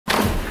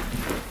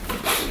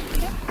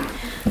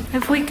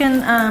If we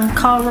can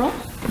call roll.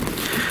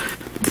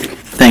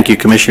 Thank you,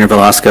 Commissioner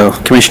Velasco.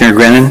 Commissioner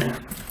Grennan?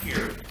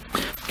 Here.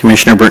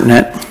 Commissioner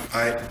Burtonette?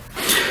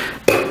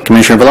 Aye.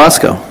 Commissioner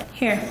Velasco?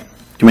 Here.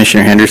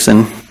 Commissioner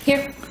Henderson?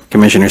 Here.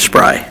 Commissioner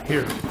Spry?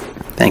 Here.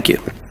 Thank you.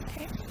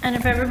 Okay. And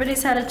if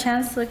everybody's had a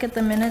chance to look at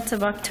the minutes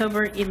of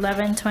October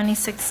 11,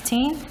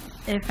 2016,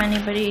 if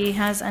anybody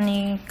has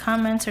any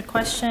comments or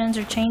questions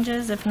or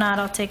changes, if not,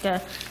 I'll take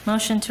a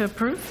motion to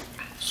approve.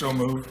 So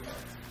moved.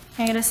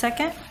 Can I get a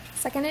second?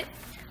 Second it.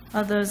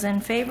 All those in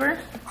favor?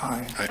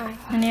 Aye. Aye.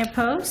 Any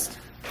opposed?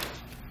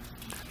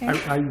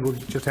 I will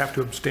just have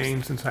to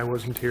abstain since I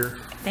wasn't here.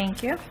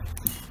 Thank you.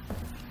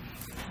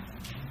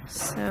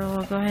 So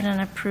we'll go ahead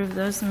and approve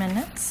those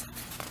minutes.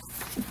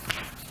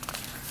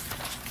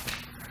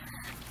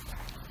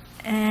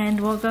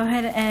 And we'll go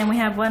ahead and we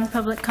have one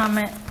public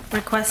comment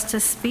request to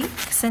speak.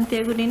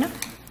 Cynthia Godino.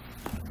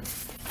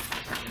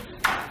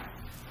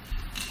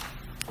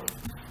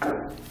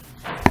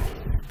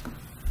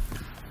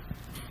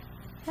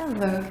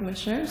 Hello,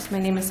 Commissioners. My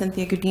name is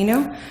Cynthia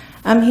Godino.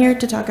 I'm here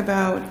to talk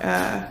about,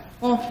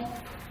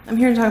 I'm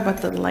here to talk about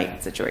the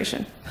light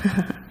situation.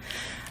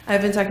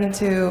 I've been talking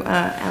to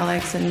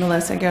Alex and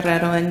Melissa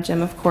Guerrero and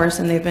Jim, of course,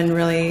 and they've been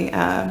really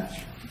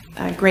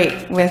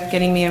great with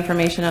getting me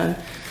information on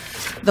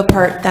the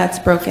part that's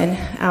broken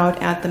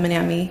out at the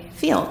Minami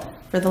field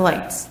for the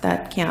lights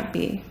that can't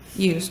be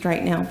used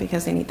right now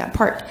because they need that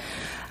part.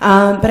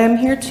 But I'm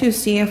here to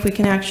see if we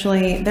can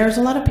actually, there's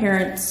a lot of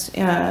parents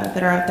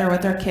that are out there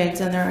with their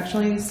kids and they're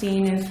actually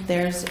seeing if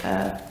there's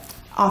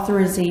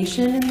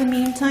authorization in the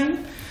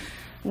meantime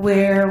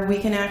where we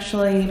can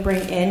actually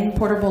bring in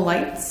portable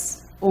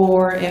lights,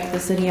 or if the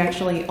city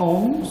actually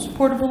owns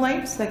portable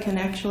lights that can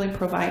actually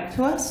provide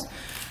to us.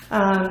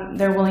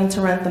 They're willing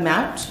to rent them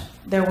out.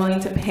 They're willing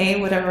to pay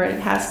whatever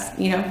it has,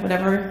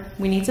 whatever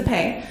we need to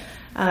pay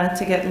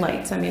to get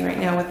lights. I mean, right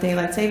now with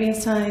daylight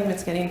savings time,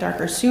 it's getting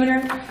darker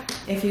sooner.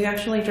 If you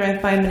actually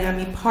drive by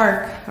Minami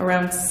Park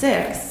around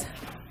 6,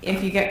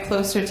 if you get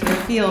closer to the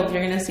field,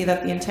 you're going to see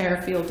that the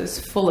entire field is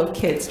full of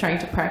kids trying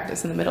to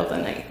practice in the middle of the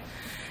night.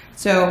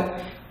 So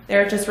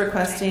they're just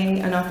requesting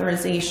an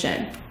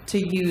authorization to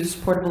use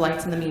portable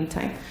lights in the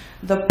meantime.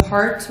 The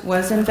part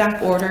was in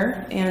back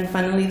order, and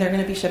finally they're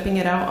going to be shipping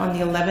it out on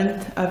the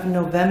 11th of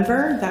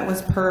November. That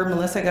was per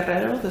Melissa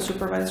Guerrero, the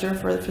supervisor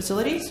for the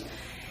facilities.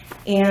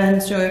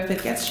 And so if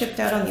it gets shipped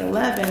out on the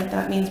 11th,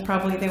 that means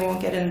probably they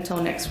won't get it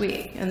until next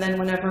week. And then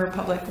whenever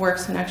Public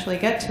Works can actually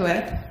get to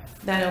it,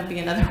 then it'll be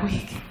another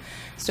week.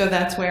 So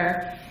that's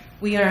where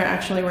we are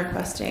actually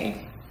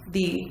requesting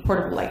the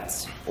portable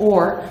lights.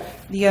 Or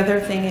the other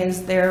thing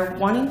is they're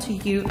wanting to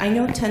use, I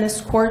know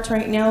tennis courts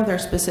right now, they're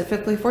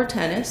specifically for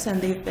tennis,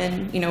 and they've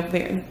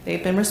been,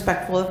 they've been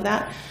respectful of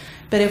that.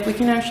 But if we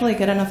can actually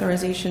get an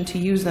authorization to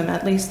use them,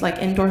 at least like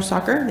indoor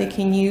soccer, they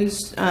can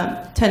use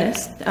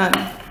tennis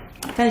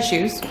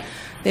shoes.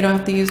 They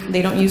don't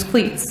use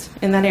cleats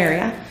in that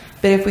area.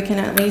 But if we can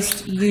at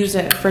least use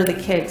it for the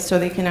kids so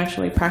they can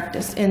actually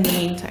practice in the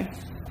meantime.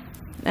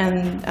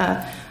 And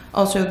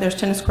also there's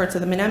tennis courts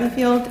at the Minami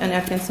Field and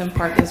Atkinson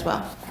Park as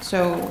well.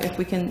 So if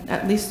we can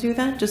at least do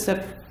that, just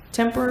a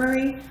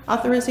temporary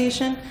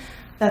authorization,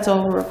 that's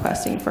all we're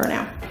requesting for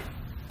now.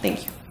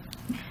 Thank you.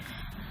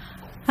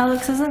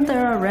 Alex, isn't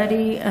there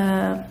already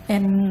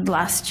in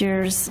last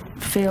year's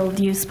field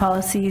use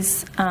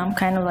policies,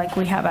 kind of like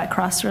we have at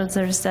Crossroads,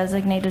 there's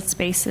designated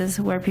spaces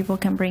where people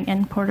can bring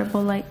in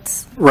portable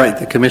lights? Right,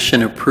 the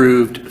commission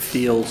approved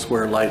fields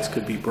where lights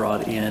could be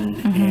brought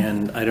in,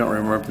 and I don't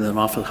remember them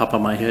off the top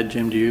of my head.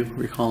 Jim, do you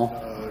recall?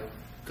 A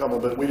couple,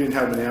 but we didn't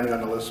have Minami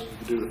on the list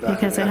due to the fact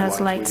because that it has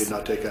lights. We did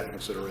not take that into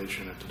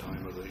consideration at the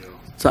time of the.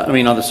 So, I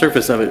mean, on the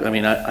surface of it, I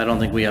mean, I don't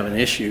think we have an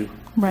issue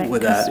right,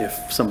 with that.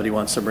 If somebody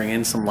wants to bring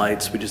in some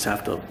lights, we just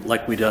have to,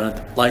 like we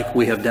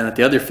have done at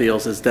the other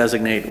fields, is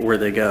designate where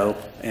they go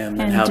and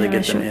then how they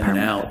get them in and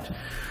out.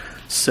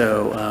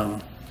 So,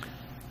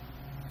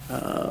 do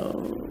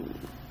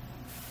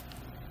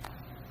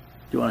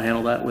you want to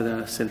handle that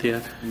with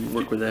Cynthia and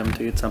work with them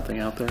to get something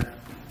out there?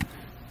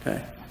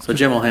 Okay. So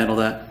Jim will handle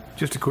that.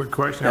 Just a quick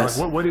question, Yes.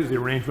 Alex. What is the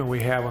arrangement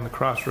we have on the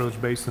Crossroads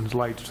Basin's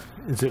lights?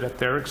 Is it at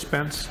their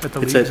expense?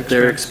 It's at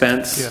their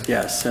expense,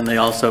 yes, and they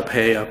also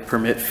pay a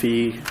permit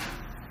fee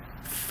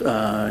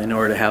in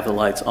order to have the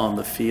lights on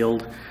the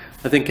field.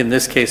 I think in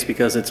this case,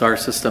 because it's our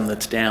system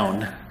that's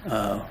down,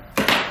 I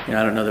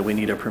don't know that we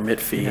need a permit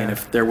fee, and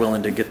if they're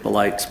willing to get the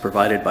lights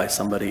provided by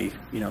somebody,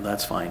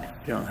 that's fine.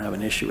 You don't have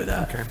an issue with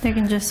that. Okay. They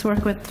can just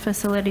work with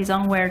facilities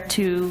on where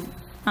to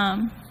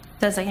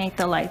designate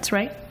the lights,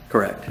 right?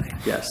 Correct,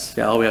 yes.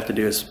 Yeah, all we have to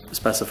do is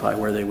specify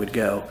where they would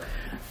go.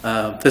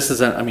 This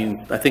is,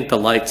 I think the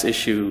lights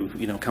issue,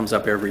 comes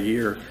up every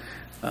year,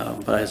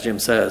 but as Jim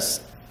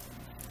says,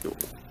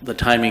 the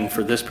timing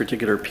for this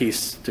particular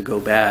piece to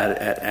go bad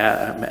at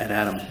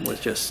Adam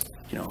was just,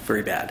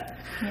 very bad.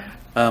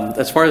 Yeah.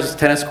 As far as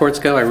tennis courts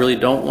go, I really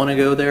don't want to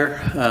go there.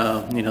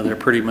 They're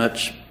pretty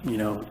much,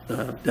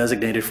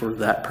 designated for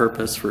that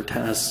purpose for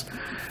tennis.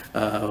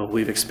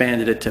 We've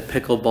expanded it to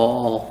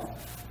pickleball,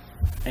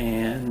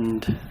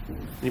 and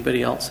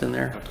anybody else in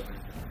there?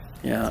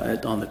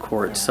 on the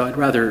courts. So I'd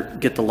rather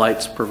get the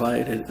lights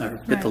provided,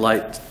 or get the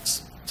Right.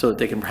 lights so that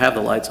they can have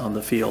the lights on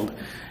the field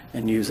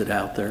and use it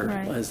out there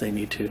Right. as they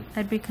need to.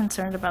 I'd be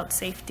concerned about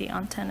safety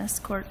on tennis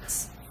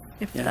courts,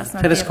 if Yeah, that's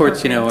not tennis the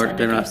courts, they're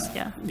appropriate not,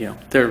 intended use, yeah.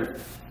 they're,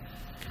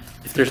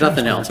 if there's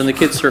nothing else, and the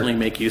kids certainly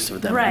make use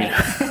of them. Right.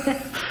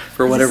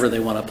 For whatever they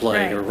want to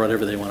play Right. or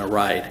whatever they want to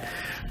ride.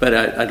 But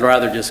I'd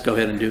rather just go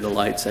ahead and do the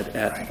lights at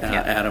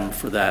Adam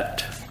for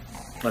that.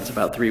 That's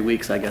about 3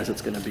 weeks, I guess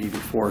it's going to be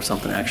before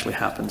something actually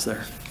happens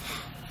there.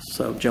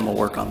 So Jim will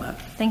work on that.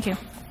 Thank you.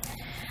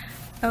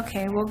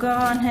 Okay, we'll go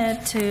on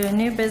ahead to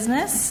new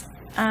business.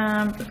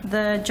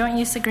 The joint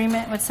use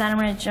agreement with Santa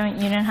Maria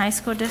Joint Union High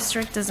School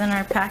District is in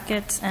our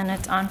packets, and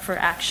it's on for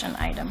action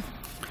item.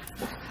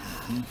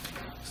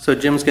 So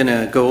Jim's going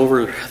to go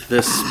over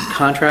this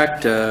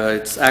contract.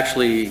 It's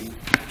actually,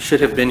 should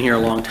have been here a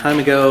long time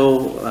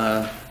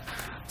ago.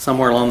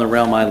 Somewhere along the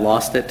realm, I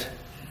lost it.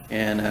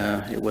 And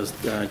it was,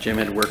 Jim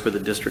had worked with the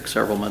district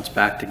several months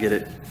back to get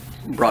it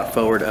brought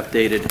forward,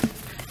 updated.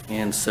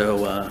 And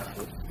so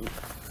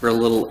we're a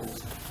little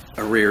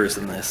arrears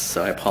in this,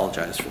 so I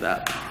apologize for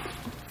that.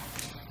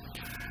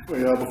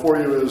 Before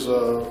you is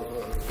a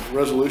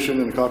resolution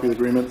and a copy of the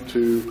agreement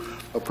to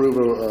approve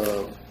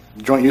a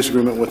joint use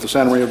agreement with the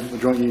Santa Maria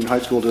Joint Union High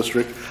School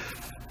District.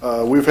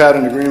 We've had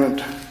an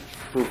agreement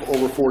for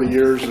over 40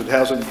 years. It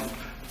hasn't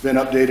been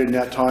updated in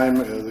that time.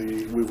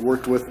 We've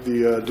worked with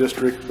the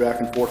district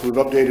back and forth. We've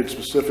updated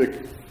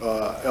specific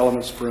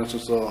elements, for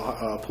instance,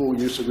 the pool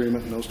use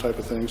agreement and those type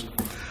of things.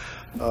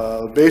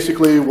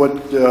 Basically, what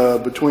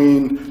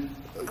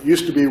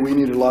used to be, we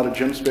needed a lot of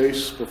gym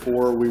space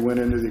before we went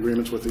into the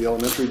agreements with the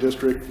elementary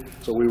district.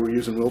 So we were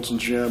using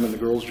Wilson's gym and the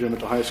girls' gym at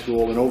the high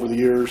school. And over the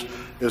years,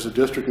 as the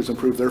district has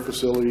improved their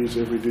facilities,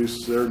 they've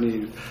reduced their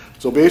need.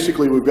 So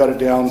basically, we've got it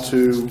down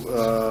to,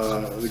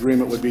 the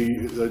agreement would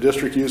be the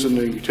district using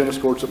the tennis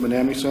courts at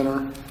Manami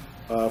Center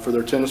for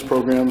their tennis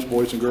programs,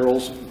 boys and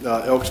girls,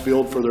 Elks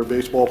Field for their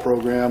baseball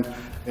program,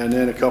 and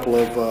then a couple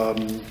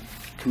of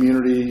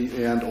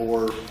community and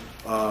or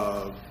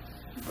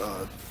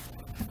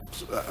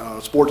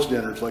sports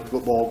dinners like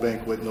football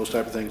banquet and those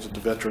type of things at the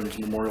Veterans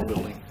Memorial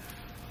Building.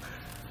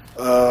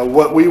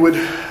 What we would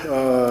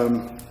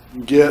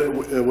get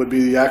would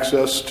be the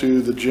access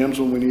to the gyms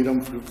when we need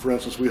them. For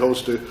instance, we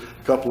host a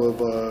couple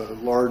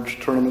of large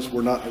tournaments.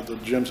 The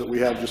gyms that we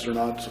have just are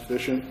not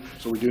sufficient,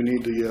 so we do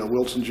need the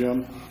Wilson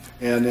gym.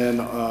 And then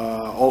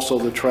also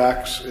the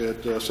tracks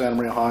at Santa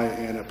Maria High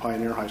and at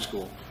Pioneer High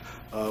School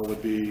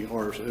would be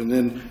ours. And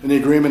then in the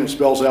agreement, it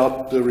spells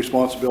out the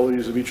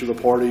responsibilities of each of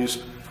the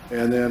parties.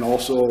 And then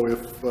also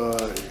if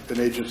an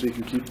agency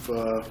can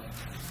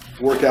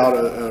work out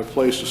a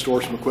place to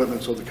store some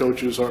equipment so the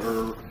coaches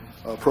or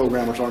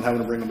programmers aren't having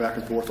to bring them back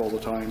and forth all the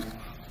time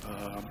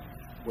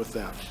with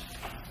that.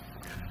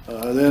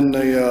 Then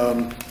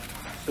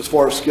as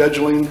far as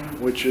scheduling,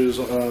 which is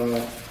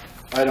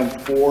item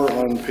 4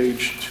 on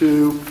page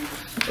 2,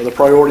 the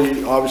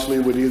priority obviously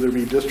would either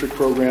be district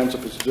programs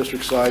if it's a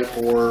district site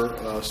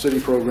or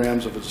city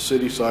programs if it's a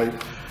city site.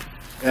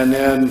 And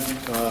then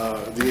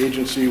the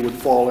agency would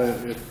fall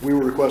in. If we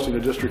were requesting a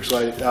district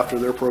site after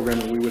their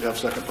programming, we would have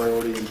second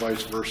priority and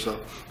vice versa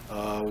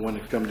when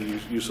it comes to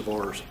use of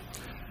ours.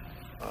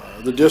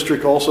 The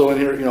district also in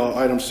here,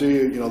 item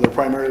C, they're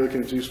primarily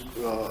looking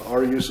at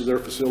our use of their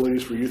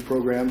facilities for youth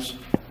programs,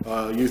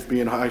 youth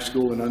being high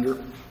school and under,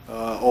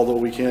 although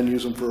we can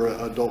use them for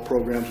adult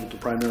programs, but the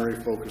primary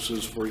focus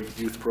is for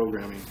youth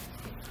programming.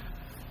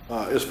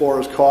 As far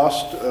as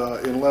cost,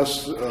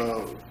 unless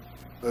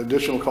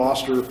additional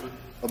costs are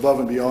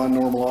above and beyond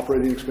normal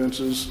operating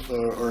expenses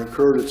are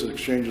incurred, it's an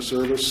exchange of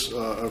service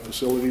of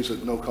facilities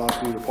at no cost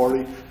to either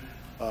party.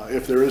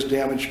 If there is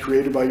damage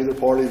created by either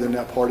party, then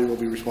that party will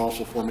be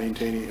responsible for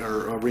maintaining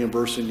or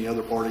reimbursing the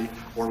other party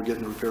or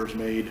getting the repairs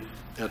made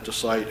at the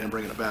site and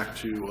bringing it back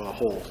to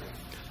whole.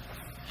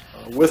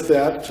 With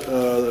that,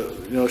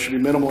 should be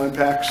minimal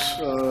impacts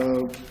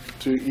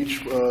to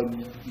each,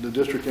 the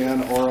district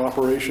and our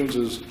operations,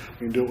 as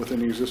we can do it within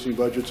the existing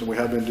budgets, and we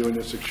have been doing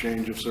this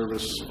exchange of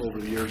service over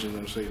the years, and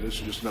then say this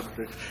is just enough.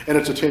 And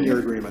it's a 10-year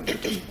agreement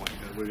at this point.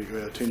 We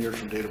have 10 years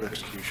from date of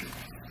execution.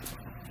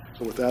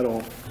 So with that,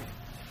 all.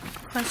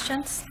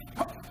 Questions?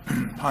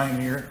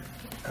 Pioneer,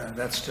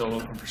 that's still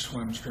open for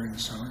swims during the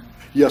summer?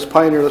 Yes,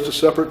 Pioneer, that's a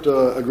separate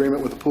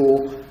agreement with the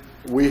pool.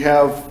 We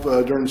have,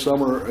 during the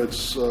summer,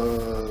 it's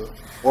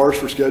ours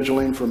for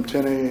scheduling from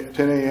 10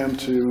 a.m.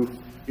 to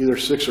either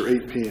 6 or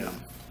 8 p.m.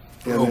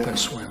 For open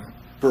swim?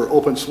 For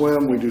open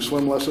swim, we do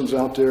swim lessons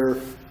out there.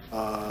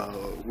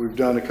 We've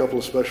done a couple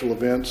of special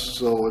events,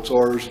 so it's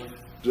ours,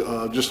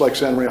 just like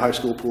Santa Maria High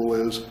School pool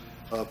is,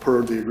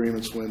 per the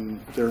agreements when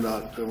they're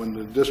not, when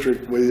the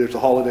district, whether it's a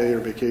holiday or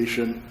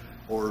vacation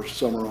or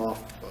summer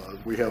off,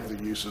 we have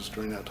the uses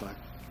during that time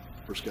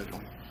for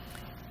scheduling.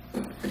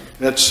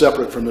 That's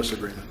separate from this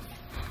agreement.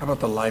 How about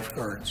the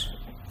lifeguards?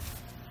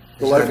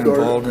 The Is lifeguard,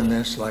 that involved in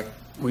this? Like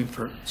we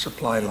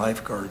supply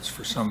lifeguards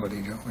for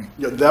somebody, don't we?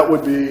 yeah, that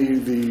would be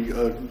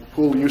the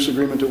pool use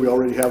agreement that we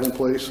already have in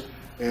place.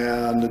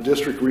 and the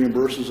district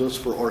reimburses us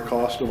for our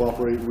cost of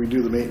operating. We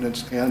do the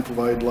maintenance and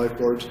provide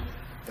lifeguards,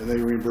 and they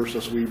reimburse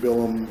us. We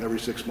bill them every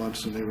 6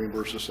 months, and they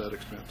reimburse us that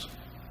expense.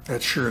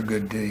 That's sure a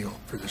good deal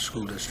for the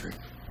school district,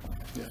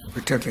 Yeah.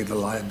 particularly the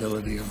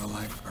liability of the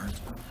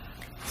lifeguards.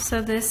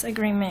 So this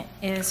agreement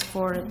is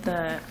for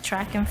the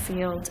track and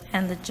field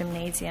and the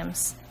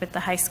gymnasiums with the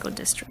high school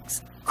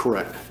districts,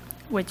 Correct.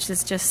 which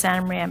is just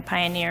Santa Maria and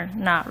Pioneer,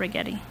 not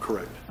Rigetti.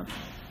 Correct.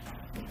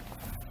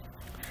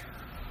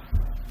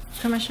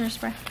 Commissioner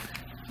Spry?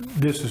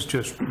 This is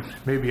just,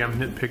 maybe I'm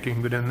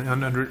nitpicking, but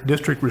under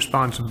district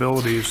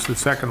responsibilities, the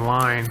second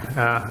line,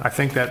 I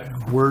think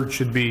that word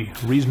should be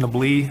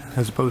reasonably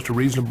as opposed to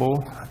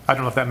reasonable. I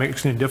don't know if that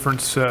makes any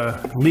difference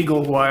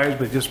legal-wise,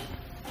 but just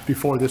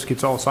before this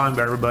gets all signed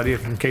by everybody,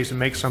 in case it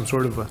makes some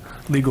sort of a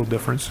legal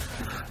difference.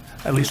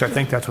 At least I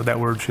think that's what that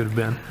word should have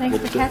been. Thanks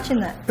for catching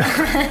that.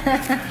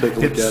 Take a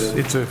look at it.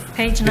 It's a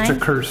Page it's a 9.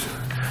 curse.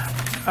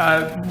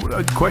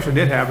 A question I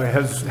did have,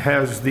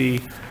 has the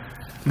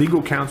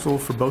legal counsel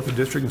for both the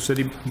district and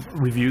city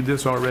reviewed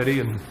this already?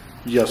 And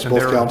Yes, and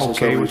both they're councils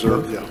okay have with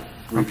reserved, both? yeah,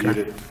 reviewed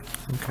Okay. it.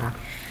 Okay.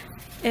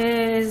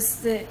 Is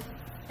there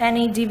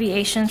any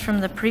deviations from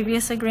the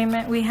previous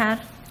agreement we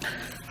had?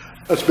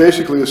 That's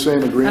basically the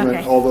same agreement,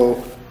 Okay.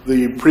 although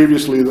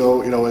previously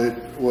though, it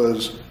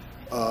was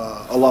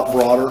a lot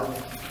broader,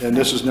 and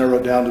this is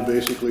narrowed down to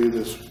basically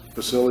the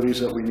facilities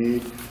that we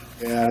need,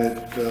 and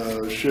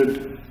it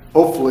should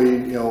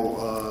hopefully,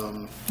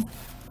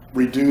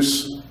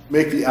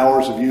 make the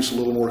hours of use a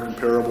little more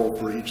comparable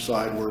for each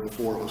side, where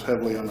before it was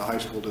heavily on the high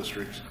school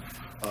district's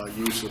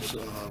use of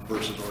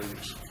versus our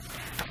use.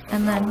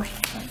 And then,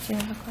 do you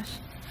have a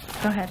question?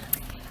 Go ahead.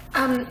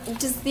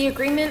 Does the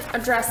agreement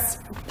address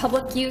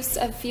public use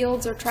of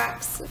fields or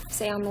tracks,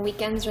 say on the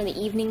weekends or in the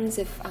evenings,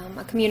 if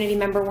a community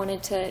member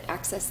wanted to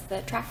access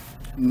the track?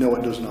 No,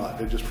 it does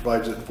not. It just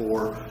provides it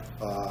for,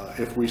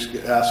 if we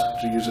get asked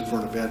to use it for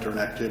an event or an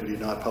activity,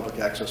 not public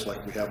access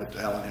like we have at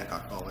Allen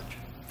Hancock College.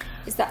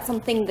 Is that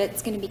something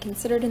that's going to be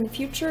considered in the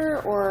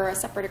future, or a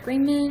separate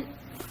agreement?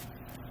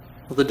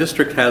 Well, the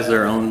district has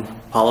their own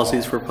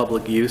policies for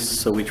public use,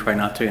 so we try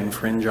not to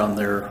infringe on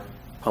their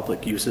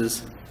public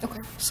uses.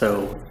 Okay.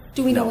 So.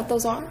 Do we know no. what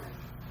those are?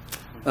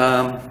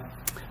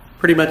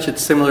 Pretty much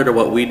it's similar to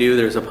what we do.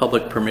 There's a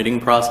public permitting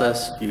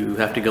process. You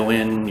have to go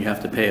in, you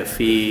have to pay a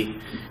fee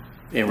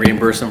and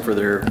reimburse them for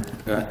their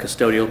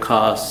custodial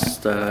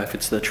costs, if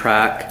it's the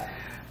track.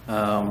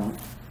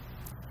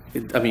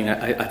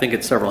 I think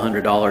it's several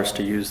 $100s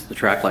to use the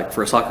track, like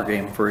for a soccer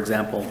game, for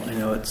example. I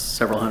know it's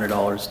several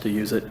 $100s to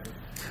use it.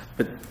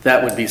 But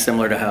that would be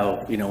similar to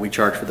how, we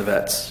charge for the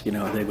vets.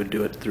 They would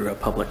do it through a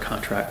public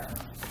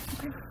contract.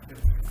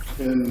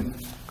 And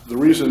the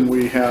reason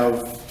we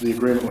have the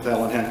agreement with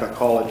Allen Hancock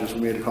College is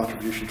we made a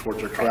contribution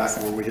towards our track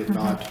where we have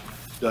not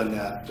done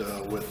that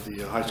with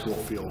the high school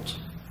fields.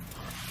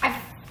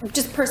 I've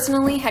just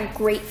personally had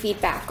great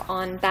feedback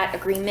on that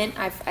agreement.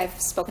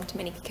 I've spoken to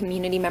many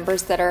community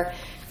members that are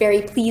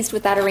very pleased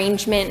with that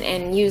arrangement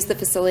and use the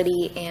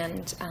facility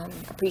and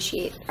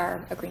appreciate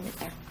our agreement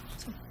there.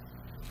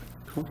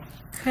 So.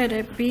 Could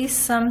it be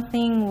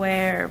something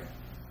where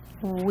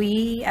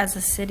we as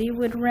a city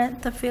would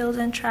rent the field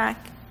and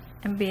track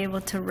and be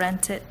able to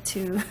rent it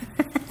to?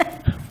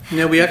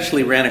 We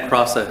actually ran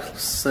across a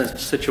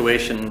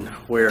situation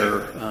where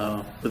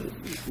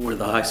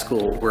the high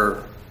school,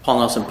 where Paul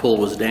Nelson Pool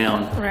was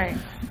down. Right.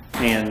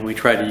 And we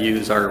tried to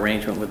use our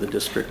arrangement with the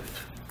district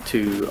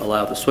to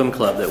allow the swim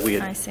club that we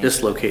I had see.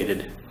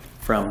 dislocated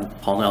from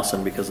Paul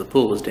Nelson because the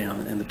pool was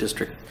down, and the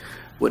district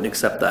wouldn't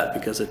accept that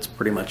because it's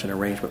pretty much an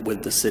arrangement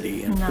with the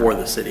city and No. for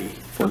the city,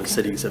 for the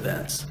city's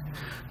events.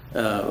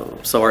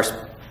 So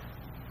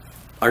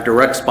our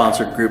direct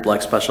sponsored group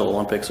like Special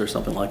Olympics or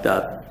something like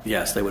that,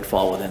 yes, they would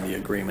fall within the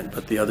agreement,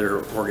 but the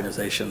other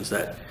organizations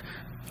that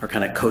are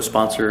kind of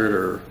co-sponsored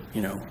or, I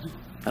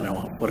don't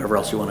know, whatever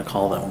else you want to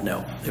call them,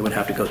 no, they would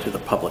have to go through the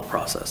public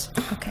process.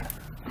 Okay.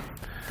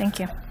 Thank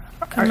you.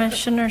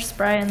 Commissioner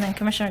Spry and then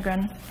Commissioner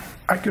Grun.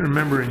 I can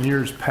remember in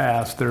years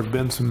past, there have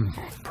been some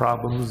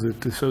problems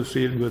that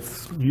associated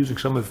with using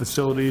some of the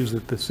facilities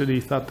that the city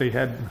thought they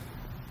had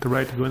the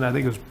right to go in. I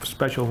think it was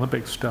Special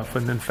Olympics stuff,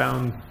 and then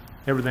found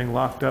everything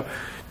locked up.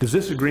 Does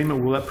this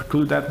agreement, will that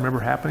preclude that from ever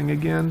happening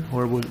again?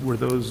 Or were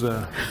those...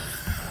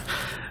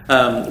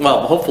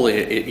 Well,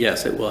 hopefully,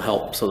 yes, it will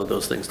help so that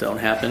those things don't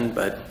happen,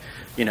 but,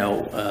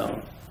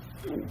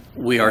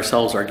 we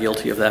ourselves are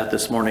guilty of that.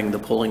 This morning, the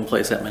polling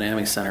place at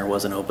Manami Center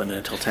wasn't open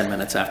until 10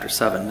 minutes after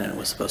 7, and it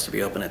was supposed to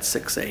be open at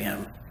 6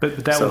 a.m.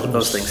 But that So was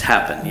those things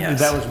happen,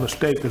 yes. That was a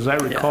mistake, because I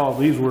recall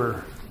these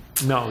were,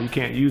 no, you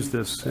can't use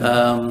this.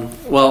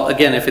 Well,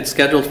 again, if it's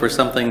scheduled for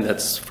something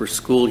that's for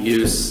school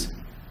use,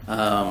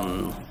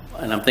 and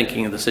I'm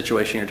thinking of the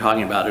situation you're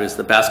talking about, it was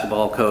the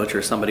basketball coach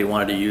or somebody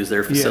wanted to use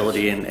their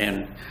facility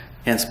and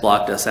hence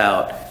blocked us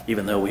out,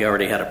 even though we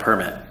already had a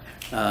permit.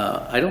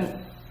 I don't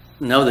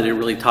know that it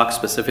really talks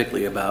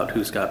specifically about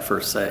who's got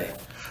first say.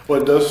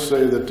 Well, it does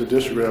say that the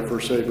district would have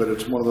first say, but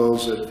it's one of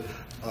those that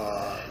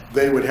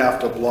they would have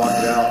to block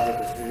it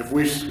out. If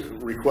we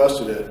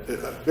requested it,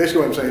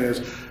 basically what I'm saying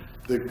is,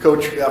 the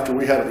coach, after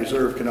we had it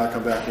reserved, cannot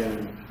come back in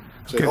and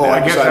say, Okay, oh, I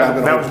guess decided I'm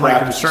going that to was hold my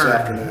practice this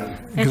concern. afternoon.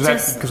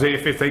 Because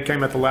if they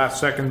came at the last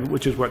second,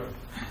 which is what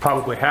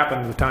probably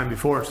happened the time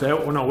before, say,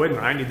 oh, no, wait a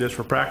minute, I need this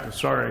for practice,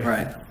 sorry.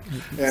 Right.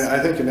 And I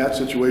think in that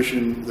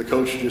situation, the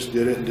coach just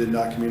did it and did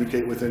not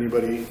communicate with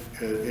anybody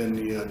in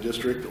the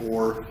district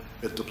or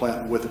at the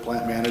plant, with the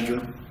plant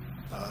manager.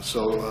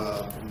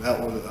 That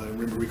was, I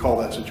recall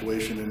that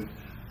situation, and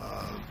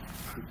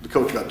the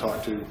coach got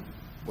talked to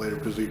later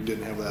because he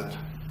didn't have that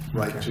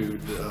right to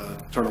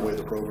turn away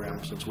the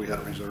program since we had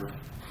it reserved.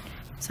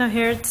 So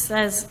here it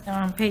says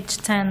on page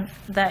 10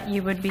 that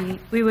we would be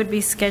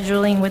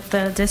scheduling with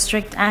the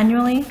district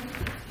annually,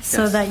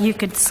 so Yes. that you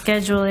could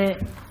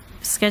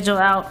schedule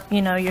out,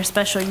 your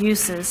special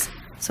uses,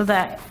 so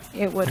that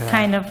it would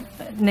kind of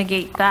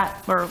negate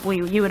that, or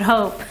you would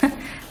hope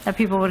that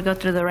people would go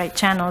through the right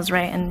channels,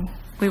 right? And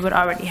we would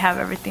already have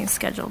everything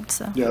scheduled,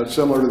 so. Yeah, it's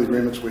similar to the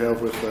agreements we have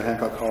with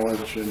Hancock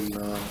College and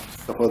a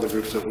couple other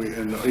groups that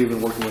and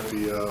even working with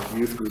the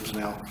youth groups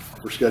now.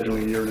 We're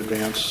scheduling a year in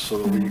advance so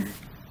that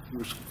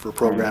for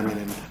programming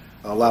and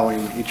allowing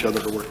each other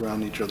to work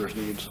around each other's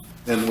needs.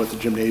 And with the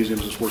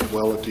gymnasiums, it's worked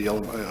well at the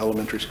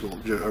elementary school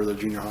or the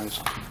junior highs.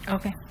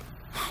 Okay.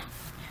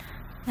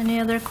 Any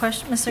other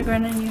questions? Mr.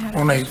 Grennan, you had a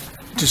Only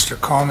just a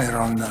comment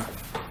on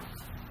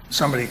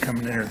somebody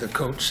coming in or the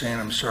coach saying,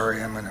 I'm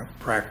sorry, I'm going to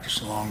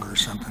practice longer or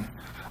something.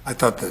 I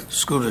thought the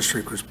school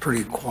district was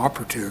pretty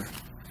cooperative,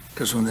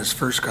 because when this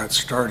first got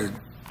started,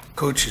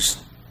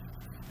 coaches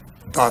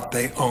thought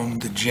they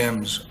owned the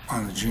gyms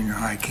on the junior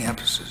high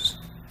campuses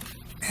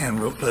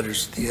and wrote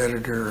letters to the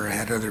editor or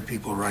had other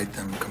people write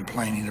them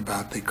complaining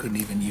about they couldn't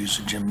even use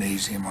a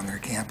gymnasium on their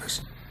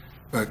campus.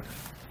 But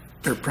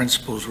their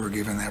principals were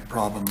given that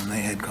problem, and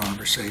they had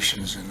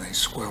conversations and they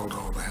squelched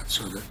all that,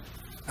 so that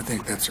I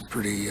think that's a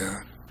pretty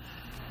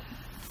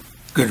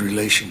good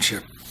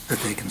relationship that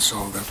they can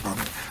solve that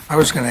problem. I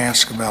was going to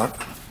ask about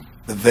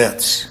the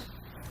vets,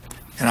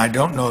 and I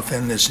don't know if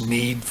in this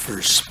need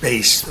for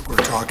space that we're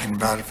talking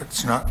about, if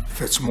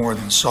it's more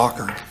than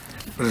soccer,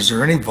 but is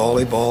there any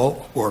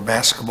volleyball or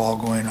basketball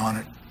going on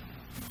at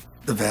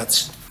the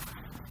vets?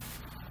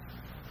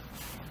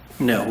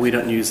 No, we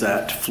don't use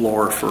that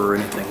floor for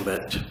anything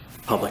but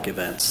public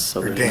events. So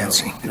Or there's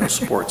dancing. no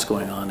sports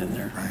going on in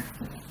there. Right.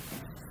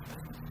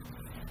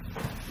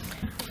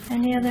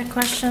 Any other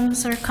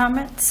questions or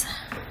comments?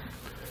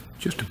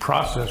 Just a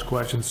process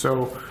question.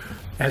 So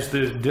has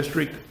the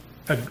district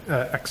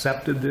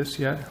accepted this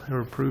yet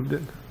or approved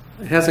it?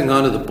 It hasn't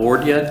gone to the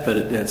board yet, but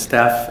at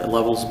staff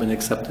level's been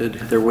accepted.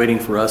 They're waiting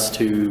for us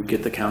to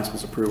get the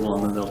council's approval,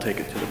 and then they'll take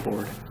it to the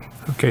board.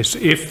 Okay, so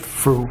if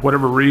for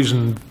whatever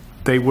reason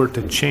they were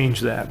to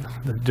change that,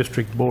 the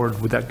district board,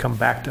 would that come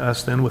back to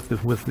us then with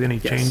any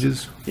Yes.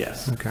 changes?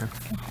 Yes. Okay.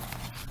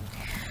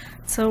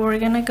 So we're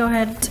going to go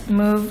ahead and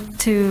move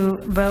to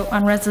vote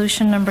on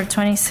resolution number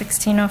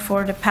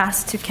 2016-04 to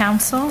pass to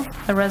council.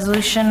 A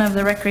resolution of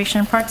the Recreation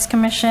and Parks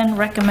Commission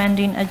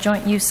recommending a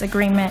joint use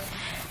agreement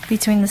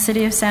between the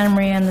City of Santa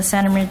Maria and the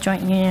Santa Maria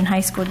Joint Union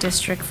High School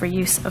District for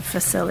use of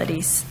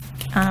facilities.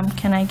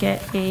 Can I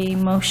get a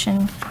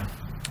motion?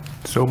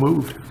 So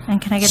moved.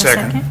 And can I get a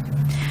Second.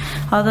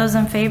 second? All those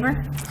in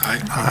favor?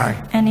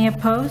 Aye. Any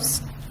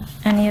opposed?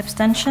 Any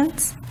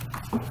abstentions?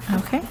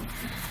 Okay.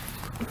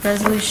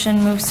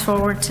 Resolution moves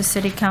forward to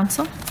City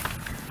Council.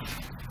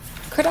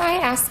 Could I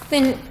ask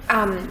then,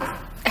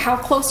 how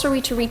close are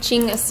we to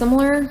reaching a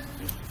similar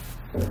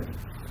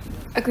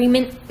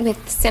agreement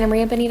with Santa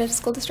Maria Bonita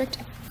School District?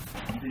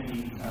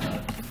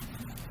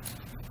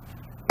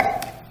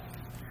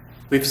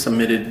 We've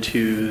submitted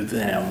to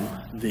them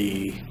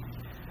the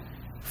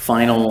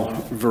final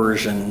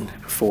version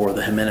for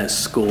the Jimenez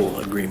School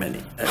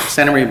agreement. At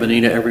Santa Maria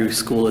Bonita, every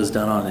school is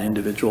done on an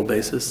individual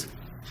basis.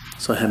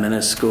 So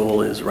Jimenez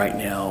School is right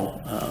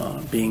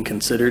now being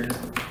considered,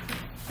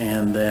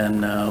 and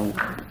then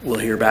we'll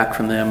hear back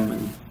from them.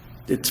 And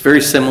it's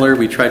very similar.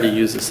 We tried to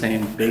use the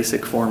same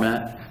basic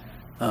format,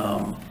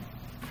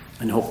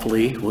 and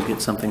hopefully we'll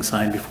get something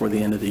signed before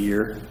the end of the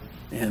year,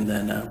 and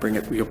then bring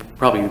it. We'll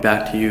probably be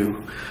back to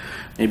you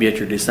maybe at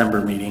your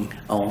December meeting.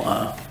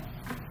 I'll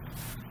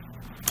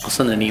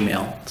send an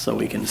email so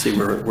we can see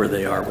where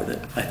they are with it.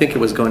 I think it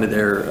was going to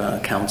their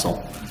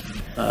council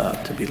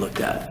to be looked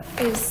at.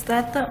 Is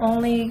that the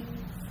only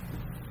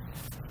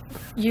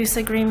use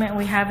agreement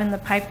we have in the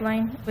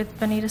pipeline with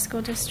Bonita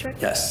School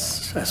District?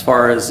 Yes, as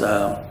far as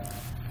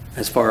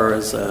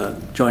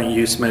joint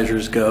use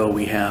measures go,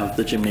 we have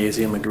the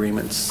gymnasium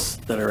agreements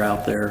that are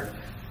out there.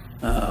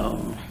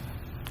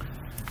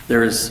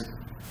 There's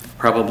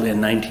probably a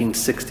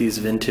 1960s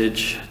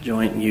vintage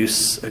joint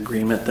use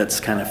agreement that's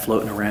kind of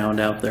floating around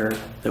out there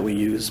that we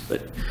use,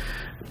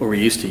 or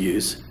we used to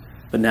use.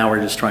 But now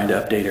we're just trying to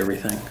update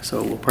everything.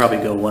 So we'll probably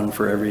go one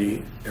for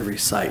every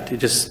site. It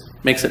just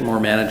makes it more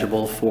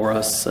manageable for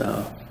us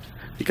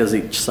because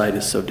each site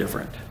is so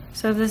different.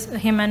 So this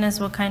Jimenez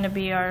will kind of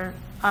be our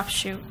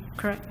offshoot,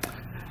 correct?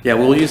 Yeah,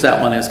 we'll use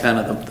that one as kind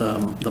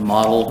of the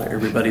model.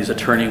 Everybody's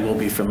attorney will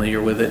be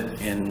familiar with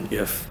it, and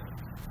if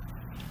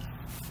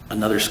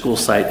another school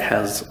site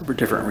has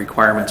different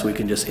requirements, we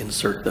can just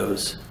insert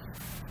those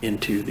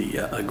into the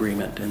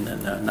agreement and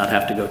then not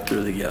have to go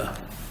through the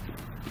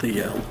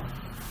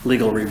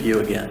legal review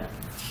again.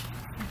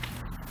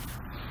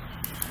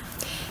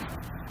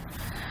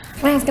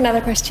 Can I ask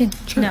another question?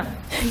 No.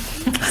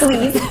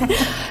 Please.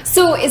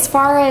 So as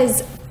far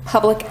as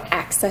public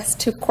access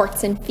to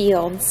courts and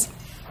fields,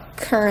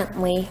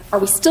 currently, are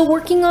we still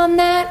working on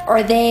that? Or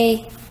are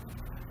they?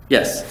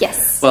 Yes.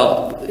 Yes.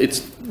 Well,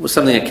 it was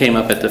something that came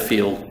up at the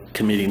field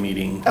committee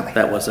meeting. Okay.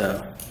 That was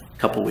a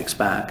couple weeks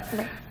back.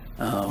 Okay.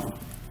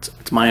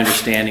 It's my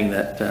understanding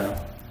that,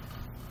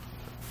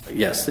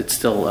 yes, it's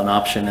still an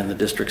option and the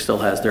district still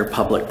has their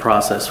public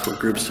process for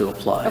groups to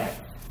apply.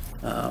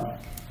 Okay.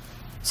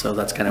 So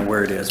that's kind of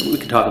where it is. We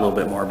can talk a little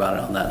bit more about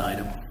it on that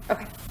item.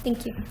 Okay,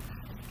 thank you.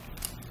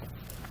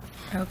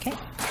 Okay.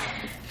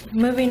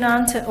 Moving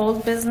on to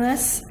old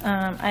business,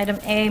 item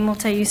A,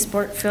 multi-use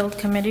sport field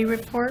committee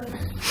report.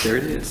 There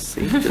it is.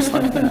 See, just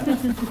like that.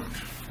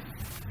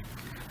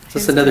 So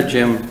it's another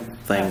Jim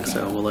thing,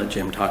 so we'll let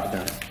Jim talk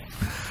about it.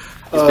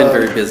 He's been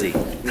very busy.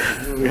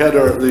 We had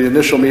the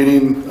initial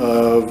meeting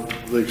of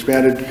the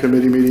expanded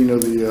committee meeting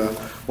of the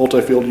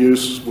multi-field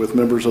use with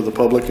members of the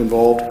public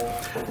involved.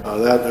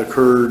 That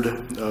occurred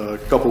a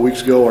couple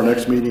weeks ago. Our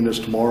next meeting is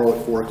tomorrow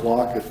at 4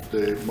 o'clock at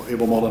the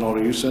Abel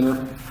Maldonado Youth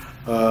Center.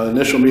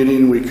 Initial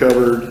meeting, we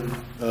covered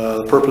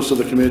the purpose of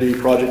the committee,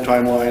 project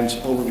timelines,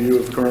 overview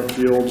of current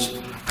fields,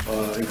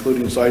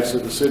 including sites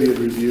that the city had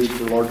reviewed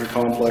for larger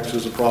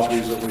complexes and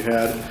properties that we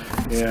had,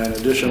 and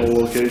additional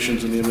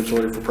locations in the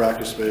inventory for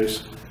practice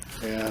space.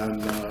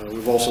 And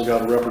we've also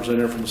got a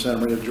representative from the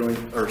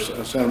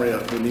Santa Maria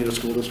Bonita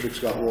School District.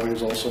 Scott Roy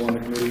is also on the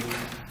committee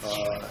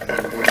and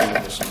working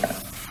with us on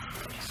that.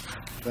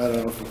 I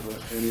don't know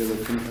if any of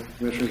the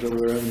commissioners over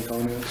there have any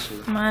comments?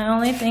 Or? My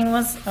only thing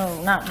was,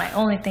 not my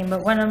only thing,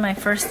 but one of my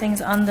first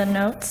things on the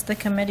notes, the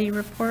committee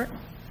report.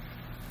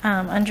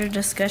 Under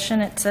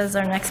discussion, it says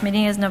our next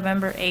meeting is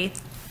November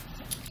 8th.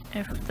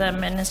 If the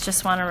minutes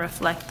just want to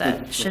reflect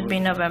that, it should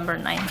be November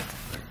 9th.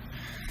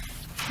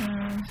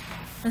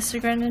 Mr.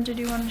 Grennan, did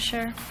you want to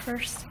share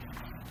first?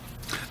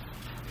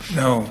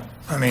 No,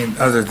 I mean,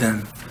 other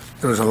than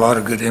there was a lot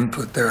of good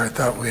input there. I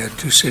thought we had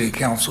 2 city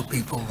council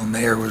people. The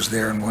mayor was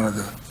there and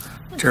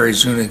Terry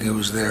Zuniga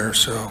was there.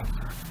 So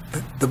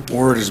the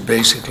board has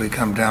basically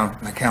come down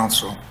from the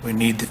council. We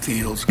need the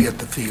fields, get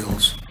the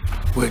fields,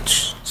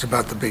 which is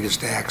about the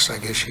biggest axe I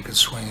guess you could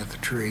swing at the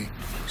tree.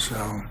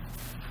 So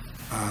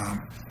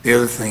the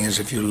other thing is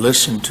if you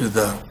listen to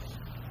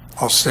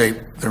I'll say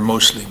they're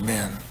mostly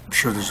men. I'm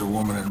sure there's a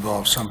woman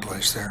involved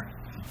someplace there,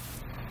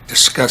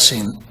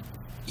 discussing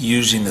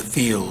using the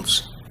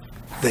fields.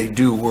 They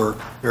do work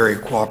very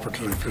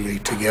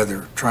cooperatively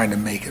together, trying to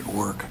make it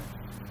work.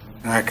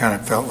 And I kind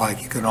of felt like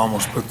you could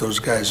almost put those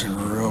guys in a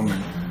room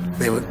and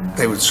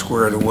they would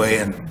square it away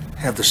and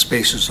have the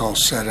spaces all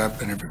set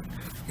up and everything,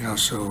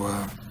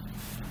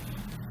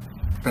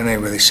 but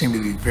anyway, they seem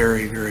to be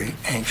very, very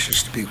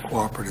anxious to be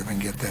cooperative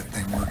and get that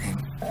thing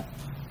working.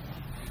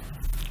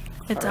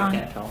 It's on.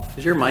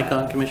 Is your mic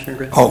on, Commissioner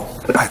Gray? Oh,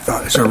 I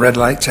thought, is there red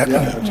lights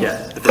happening?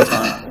 Yes, if it's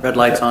on. Red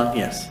light's on?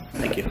 Yes,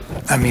 thank you.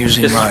 I'm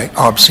using my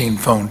obscene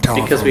phone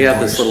telephone Because we have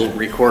voice. this little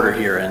recorder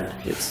here and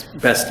it's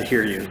best to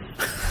hear you.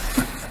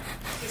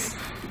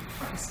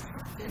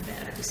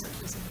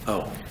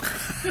 Oh.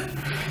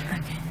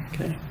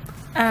 Okay.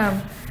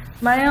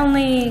 My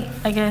only,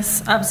 I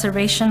guess,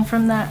 observation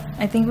from that,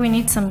 I think we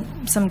need some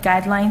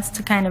guidelines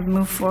to kind of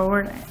move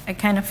forward. I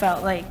kind of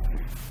felt like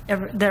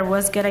there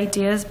was good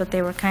ideas, but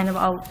they were kind of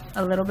all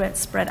a little bit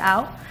spread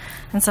out.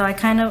 And so I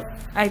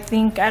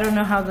don't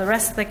know how the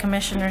rest of the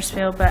commissioners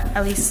feel, but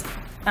at least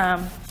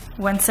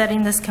when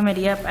setting this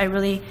committee up, I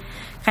really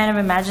kind of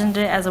imagined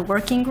it as a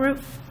working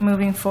group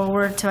moving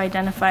forward to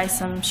identify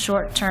some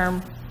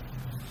short-term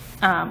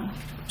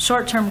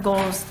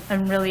goals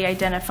and really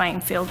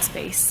identifying field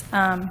space.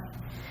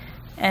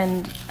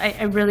 And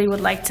I really would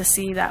like to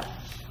see that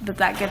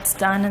gets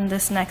done in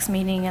this next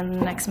meeting and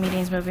the next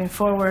meetings moving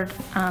forward,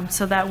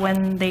 so that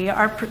when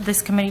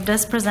this committee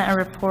does present a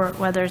report,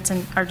 whether it's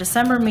in our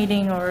December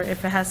meeting or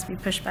if it has to be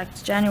pushed back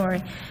to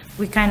January,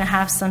 we kind of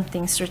have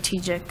something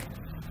strategic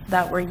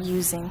that we're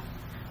using.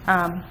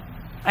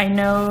 I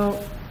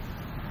know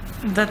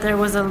that there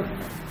was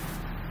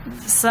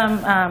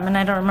some, and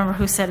I don't remember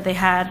who said they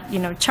had,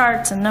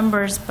 charts and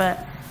numbers,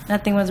 but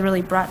nothing was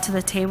really brought to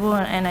the table,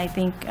 and I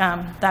think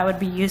that would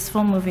be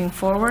useful moving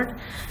forward.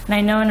 And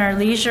I know in our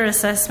leisure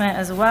assessment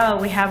as well,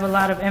 we have a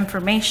lot of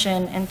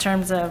information in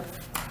terms of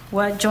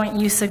what joint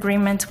use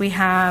agreements we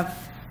have,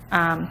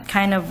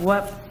 kind of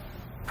what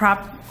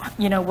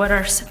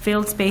our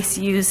field space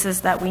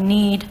uses that we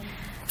need,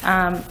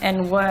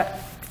 and what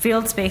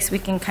field space we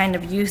can kind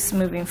of use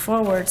moving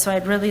forward. So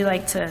I'd really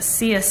like to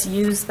see us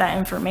use that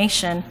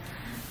information,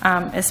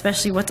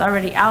 especially what's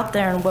already out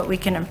there and what we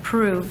can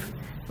improve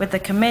with the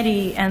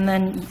committee, and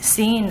then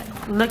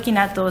looking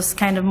at those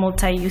kind of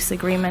multi-use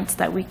agreements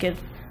that we could,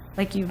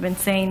 like you've been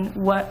saying,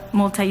 what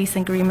multi-use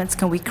agreements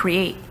can we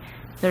create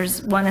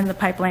there's one in the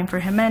pipeline for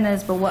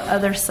Jimenez, but what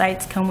other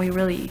sites can we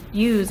really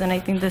use? And I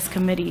think this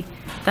committee,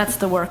 that's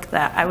the work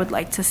that I would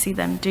like to see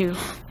them do,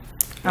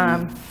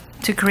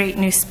 to create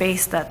new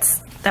space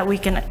that we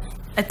can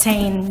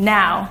attain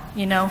now.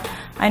 You know,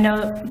 I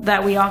know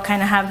that we all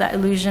kind of have that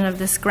illusion of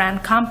this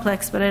grand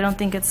complex, but I don't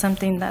think it's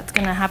something that's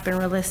going to happen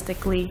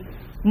realistically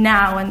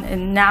now,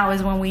 and now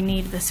is when we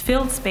need this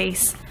field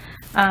space.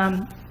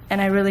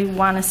 And I really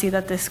want to see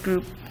that this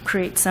group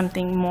creates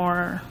something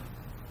more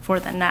for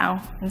the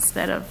now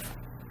instead of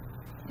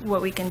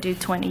what we can do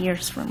 20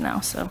 years from now.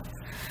 So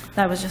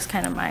that was just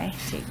kind of my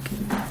take.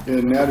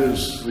 And that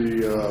is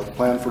the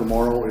plan for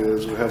tomorrow,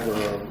 is we have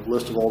a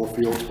list of all the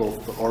fields,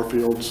 both our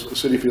fields,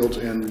 city fields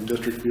and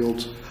district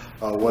fields,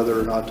 whether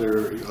or not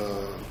their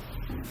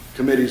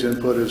committee's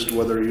input as to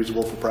whether they're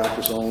usable for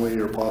practice only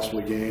or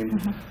possibly game.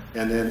 Mm-hmm.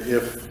 And then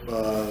if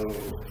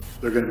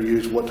they're going to be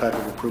used, what type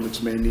of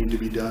improvements may need to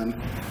be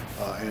done,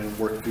 and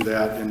work through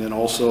that. And then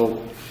also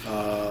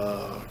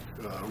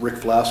Rick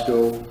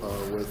Flasco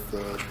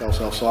with Cal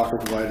South Soccer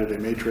provided a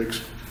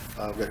matrix.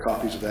 I've got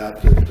copies of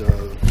that,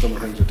 some of the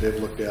things that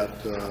they've looked at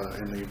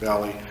in the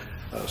valley.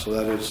 So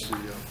that is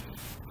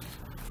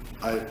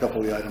a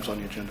couple of the items on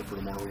the agenda for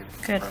tomorrow.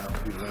 Good.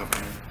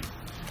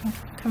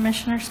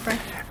 Commissioner Sprague?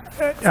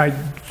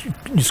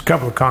 Just a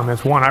couple of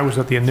comments. One, I was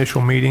at the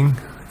initial meeting,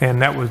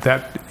 and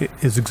that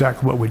is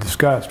exactly what we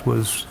discussed,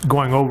 was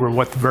going over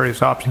what the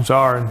various options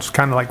are, and it's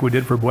kind of like we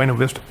did for Buena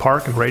Vista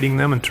Park and rating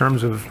them in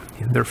terms of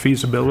their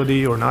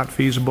feasibility or not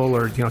feasible,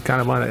 or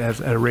kind of on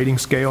a rating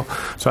scale.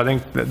 So I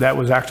think that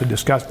was actually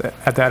discussed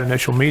at that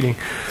initial meeting.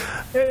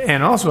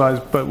 And also,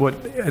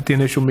 at the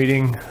initial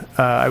meeting,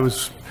 I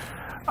was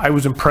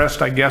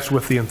impressed, I guess,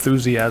 with the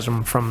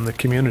enthusiasm from the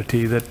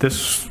community, that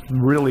this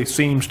really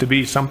seems to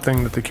be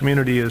something that the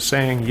community is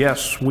saying,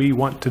 yes, we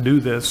want to do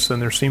this,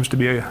 and there seems to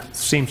be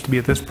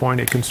at this point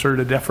a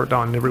concerted effort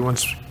on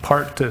everyone's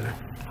part to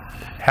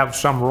have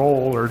some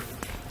role or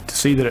to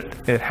see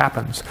that it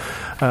happens.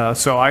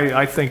 So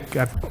I think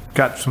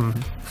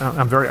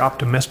I'm very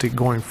optimistic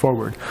going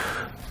forward.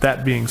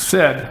 That being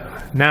said,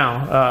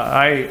 now,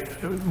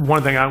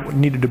 one thing I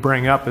needed to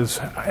bring up is,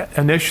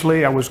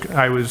 initially I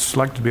was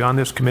selected to be on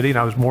this committee, and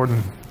I was more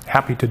than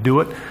happy to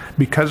do it.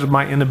 Because of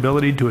my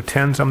inability to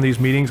attend some of these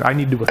meetings, I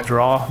need to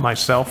withdraw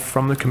myself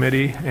from the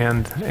committee,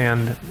 and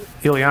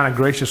Ileana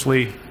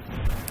graciously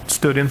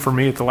stood in for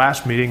me at the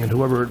last meeting, and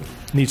whoever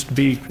needs to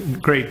be,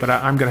 great, but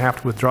I'm going to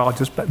have to withdraw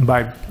just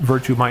by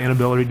virtue of my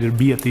inability to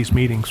be at these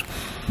meetings.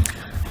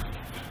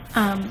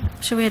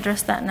 Should we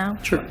address that now?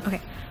 Sure. Okay.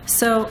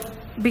 So,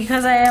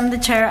 because I am the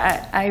chair,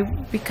 I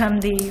become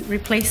the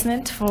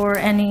replacement for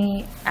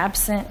any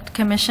absent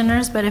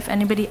commissioners, but if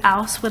anybody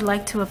else would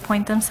like to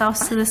appoint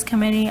themselves to this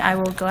committee, I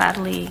will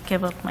gladly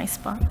give up my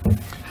spot.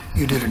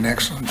 You did an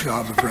excellent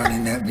job of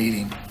running that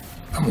meeting.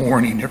 I'm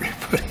warning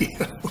everybody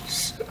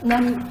else.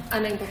 I'm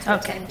unable to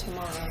attend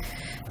tomorrow.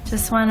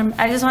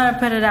 I just want to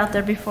put it out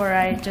there before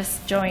I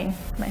just join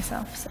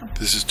myself. So.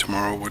 This is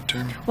tomorrow, what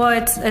time? Well,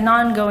 it's an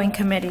ongoing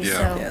committee,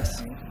 Yeah. so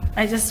Yes.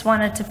 I just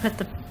wanted to put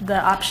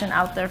the option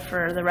out there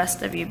for the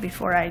rest of you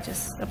before I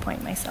just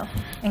appoint myself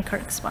in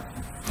Kirk's spot.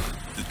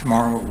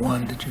 Tomorrow at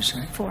 1, did you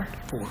say? 4.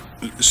 4.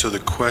 So the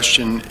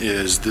question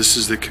is, this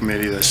is the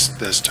committee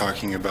that's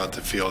talking about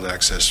the field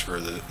access for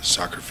the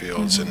soccer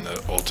fields and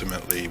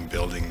ultimately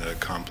building the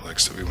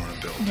complex that we want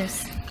to build.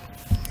 Yes.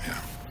 Yeah.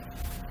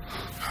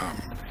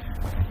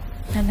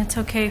 And it's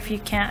okay if you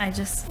can't. I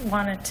just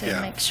wanted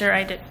to make sure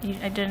I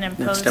didn't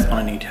impose. Step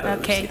on any toes.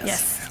 Okay.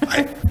 Yes.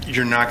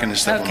 You're not going to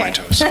step on my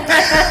toes.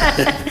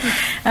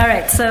 All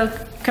right. So,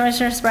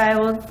 Commissioner Spry, I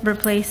will not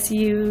replace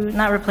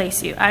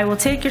you. I will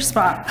take your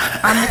spot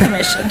on the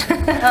commission,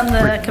 on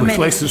the committee.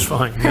 Replace is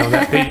fine. No,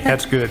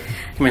 that's good.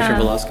 Commissioner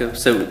Velasco,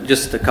 so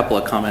just a couple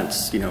of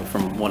comments,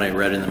 from what I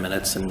read in the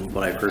minutes and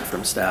what I've heard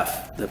from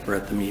staff that were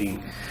at the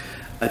meeting.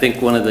 I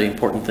think one of the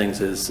important things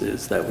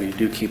is that we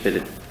do keep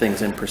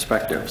things in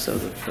perspective. So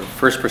the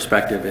first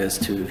perspective is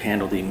to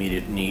handle the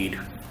immediate need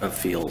of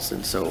fields,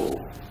 and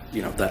so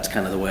that's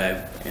kind of the way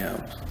I've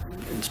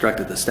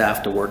instructed the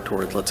staff to work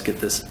towards. Let's get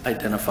this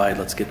identified.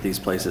 Let's get these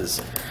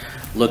places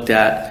looked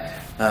at.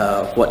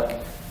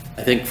 What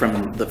I think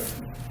from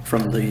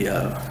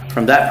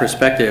that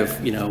perspective,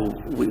 we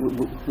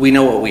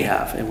know what we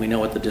have and we know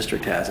what the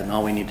district has, and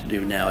all we need to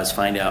do now is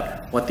find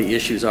out what the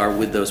issues are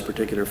with those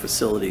particular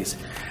facilities.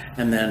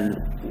 And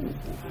then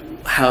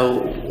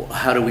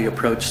how do we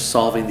approach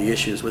solving the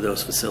issues with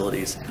those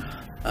facilities?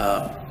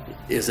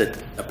 Is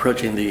it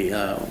approaching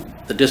the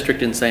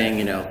district and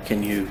saying,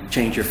 can you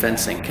change your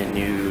fencing? Can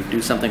you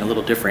do something a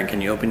little different?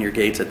 Can you open your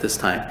gates at this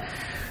time?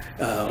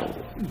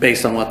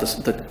 Based on what the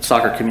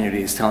soccer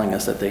community is telling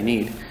us that they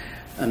need.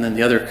 And then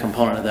the other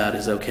component of that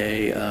is, well,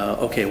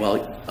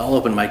 I'll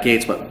open my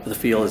gates, but the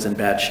field is in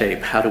bad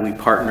shape. How do we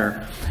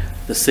partner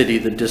the city,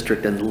 the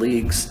district, and the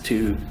leagues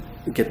to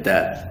get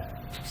that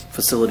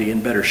facility in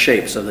better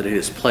shape so that it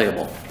is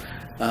playable?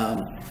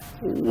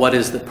 What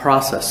is the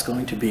process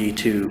going to be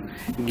to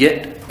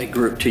get a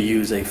group to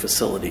use a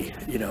facility?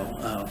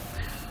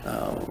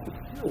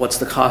 what's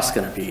the cost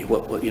going to be?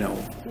 What, you know,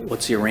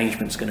 what's the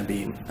arrangements going to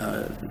be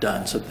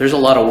done? So there's a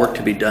lot of work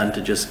to be done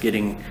to just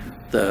getting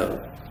the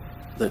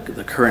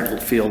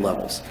current field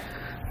levels.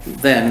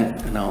 Then,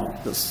 you know,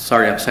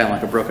 sorry, I'm sounding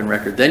like a broken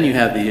record. Then you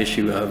have the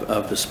issue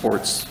of the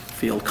sports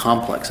field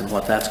complex and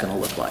what that's going to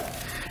look like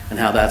and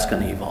how that's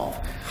going to evolve.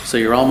 So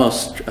you're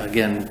almost,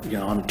 again, you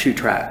know, on 2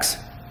 tracks.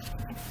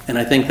 And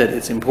I think that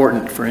it's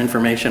important for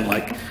information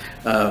like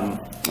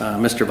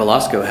Mr.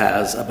 Velasco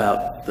has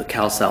about the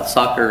Cal South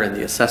Soccer and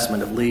the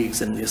assessment of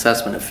leagues and the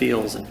assessment of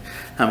fields and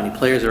how many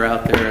players are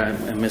out there,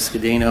 and Ms.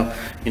 Godino,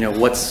 you know,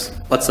 what's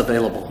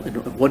available,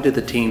 what do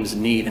the teams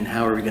need, and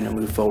how are we going to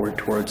move forward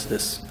towards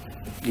this,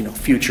 you know,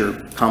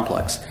 future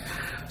complex.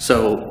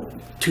 So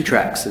 2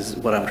 tracks is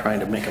what I'm trying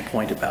to make a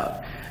point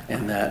about,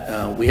 and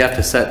that we have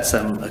to set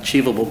some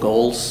achievable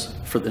goals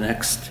for the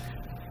next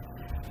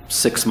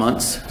 6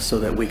 months so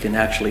that we can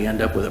actually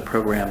end up with a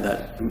program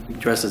that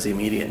addresses the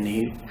immediate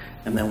need,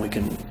 and then we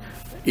can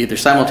either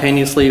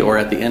simultaneously or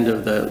at the end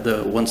of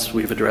the once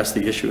we've addressed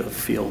the issue of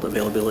field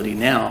availability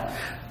now,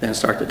 then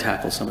start to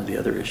tackle some of the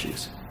other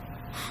issues.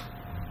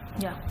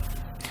 Yeah.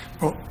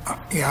 Well,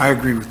 yeah, I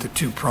agree with the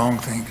 2-prong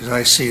thing, because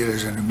I see it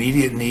as an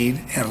immediate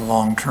need and a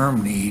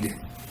long-term need,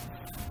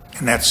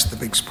 and that's the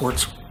big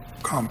sports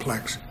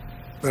complex.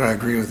 But I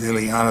agree with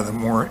Ileana, the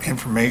more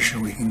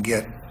information we can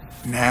get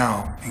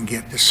now and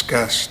get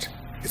discussed,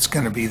 it's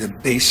going to be the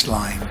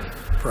baseline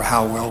for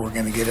how well we're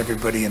going to get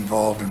everybody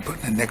involved in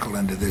putting a nickel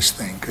into this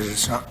thing, because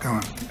it's not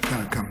going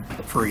to come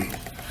free.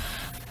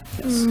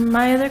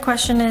 My other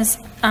question is,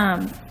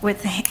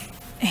 with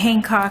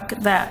Hancock,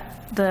 that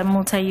the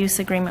multi-use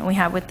agreement we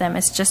have with them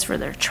is just for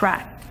their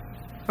track,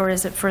 or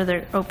is it for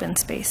their open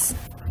space?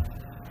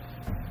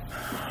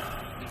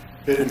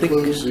 It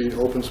includes the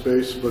open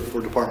space, but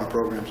for department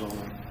programs only.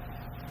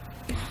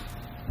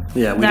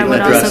 Yeah, we That didn't would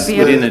address, also be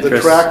we a- didn't The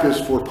address. track is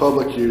for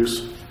public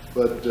use,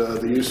 but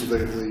the use of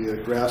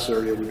the grass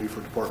area would be for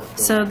department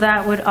programs. So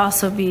that would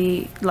also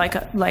be like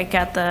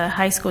at the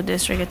high school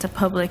district, it's a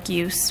public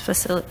use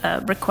facility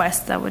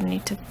request that would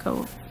need to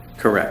go.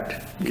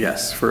 Correct,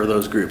 yes, for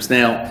those groups.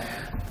 Now,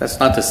 that's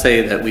not to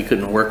say that we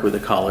couldn't work with the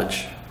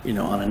college, you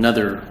know, on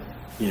another,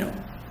 you know,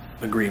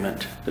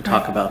 agreement to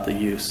talk about the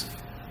use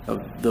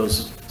of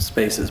those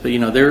spaces. But, you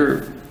know,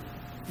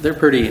 they're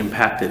pretty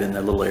impacted in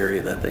the little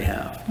area that they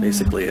have.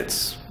 Basically,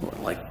 it's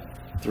what, like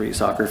 3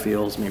 soccer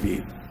fields,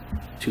 maybe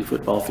 2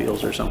 football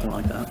fields or something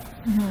like that.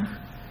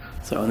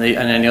 So, and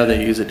I know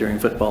they use it during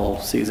football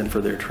season for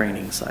their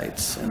training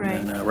sites. And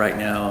Right. then right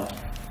now,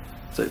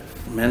 is it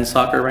men's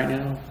soccer right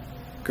now?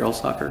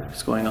 Girls soccer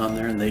is going on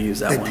there, and they use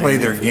that They one. play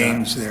their for that.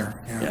 games there.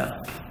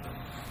 Yeah.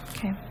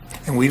 Okay.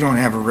 And we don't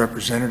have a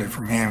representative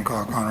from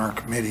Hancock on our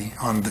committee,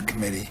 on the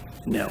committee.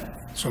 No.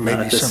 So not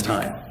maybe at this something-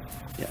 time.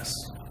 Yes.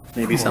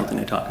 Maybe Cool. something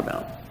to talk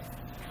about.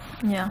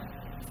 Yeah.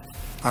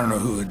 I don't know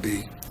who it would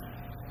be.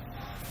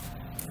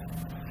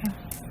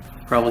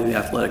 Probably the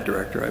athletic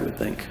director, I would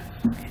think.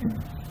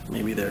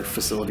 Maybe their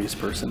facilities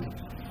person.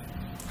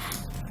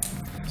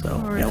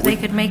 So, Or yeah, if they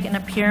could make an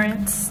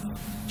appearance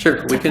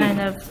sure, we to kind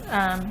can.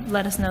 of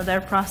let us know their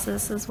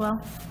process as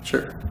well.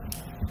 Sure.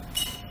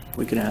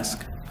 We can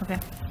ask. Okay.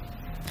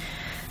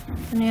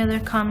 Any other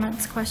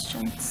comments,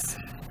 questions?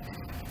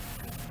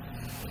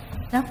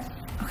 No?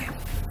 Okay.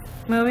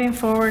 Moving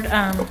forward,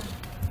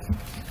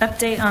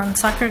 update on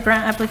soccer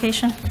grant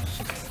application.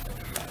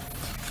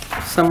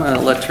 So I'm going to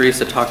let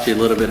Teresa talk to you a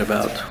little bit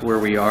about where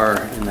we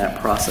are in that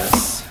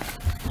process.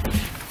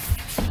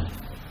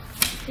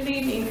 Good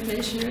evening,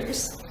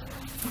 Commissioners.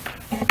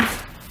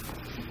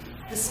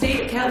 The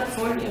state of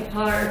California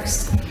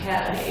Parks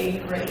had a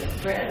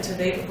grant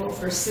available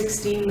for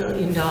 $16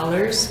 million,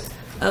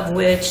 of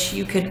which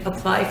you could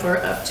apply for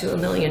up to $1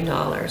 million.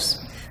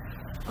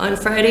 On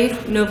Friday,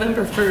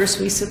 November 1st,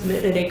 we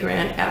submitted a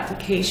grant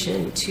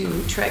application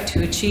to try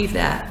to achieve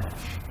that.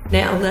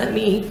 Now, let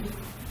me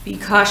be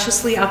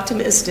cautiously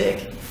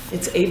optimistic.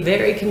 It's a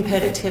very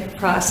competitive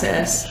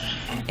process,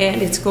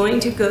 and it's going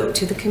to go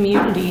to the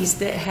communities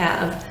that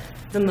have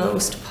the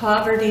most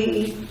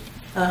poverty,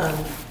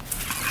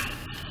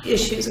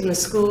 issues in the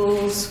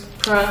schools,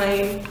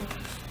 crime.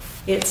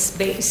 It's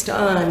based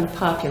on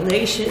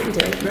population,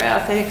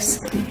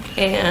 demographics,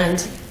 and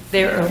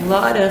there are a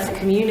lot of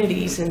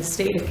communities in the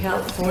state of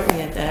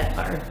California that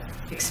are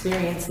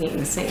experiencing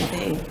the same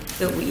thing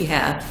that we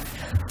have.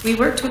 We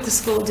worked with the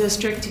school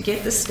district to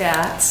get the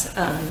stats.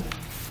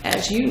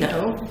 As you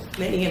know,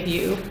 many of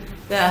you,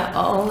 that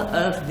all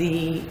of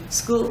the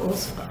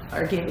schools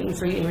are giving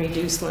free and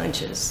reduced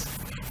lunches.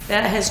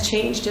 That has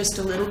changed just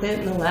a little bit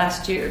in the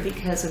last year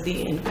because of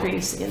the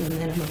increase in the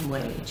minimum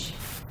wage.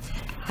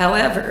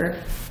 However,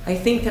 I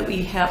think that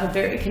we have a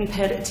very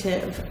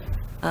competitive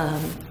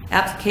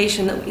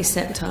application that we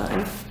sent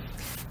on.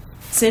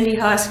 Cindy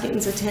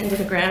Hoskins attended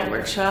a grant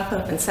workshop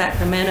up in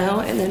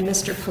Sacramento, and then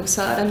Mr.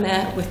 Posada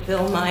met with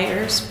Bill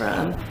Myers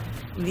from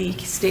the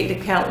state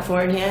of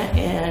California,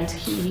 and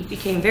he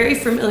became very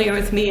familiar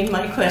with me and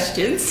my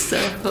questions, so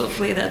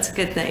hopefully that's a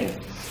good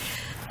thing.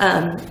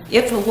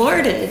 If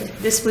awarded,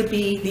 this would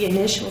be the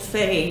initial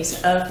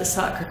phase of the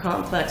soccer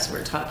complex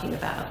we're talking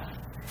about.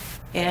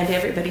 And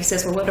everybody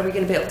says, well, what are we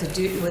going to be able to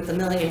do with $1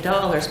 million?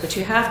 But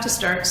you have to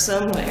start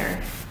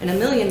somewhere. And $1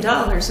 million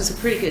is a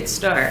pretty good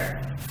start.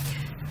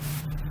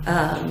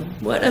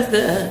 One of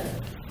this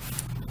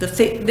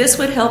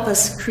would help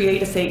us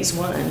create a phase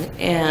one.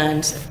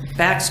 And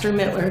Baxter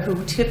Miller,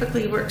 who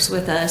typically works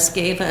with us,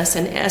 gave us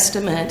an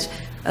estimate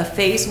of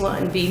phase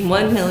one being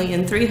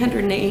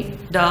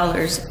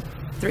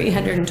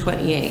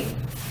 $1,308,328.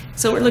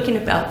 So we're looking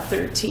at about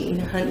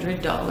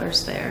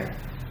 $1,300 there.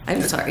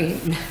 I'm sorry,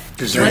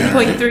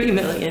 $1.3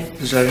 million.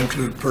 Does that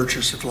include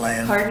purchase of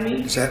land? Pardon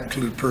me? Does that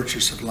include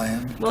purchase of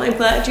land? Well, I'm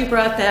glad you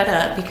brought that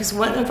up, because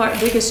one of our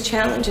biggest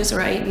challenges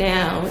right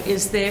now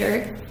is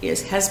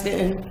has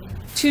been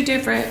 2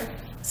 different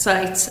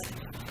sites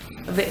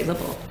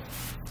available.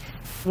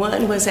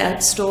 One was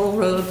at Stoll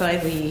Road by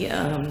the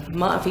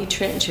Mavi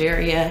Trench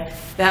area.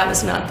 That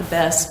was not the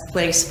best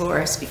place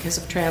for us because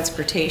of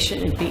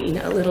transportation and being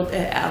a little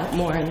bit out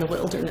more in the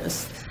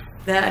wilderness.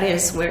 That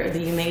is where the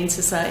Humane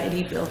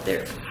Society built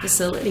their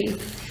facility.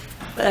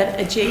 But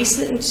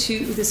adjacent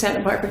to the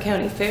Santa Barbara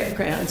County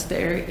Fairgrounds,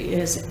 there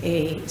is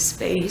a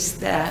space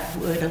that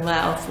would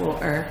allow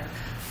for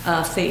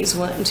phase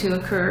one to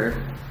occur,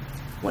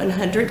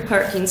 100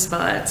 parking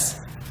spots.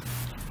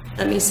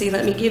 Let me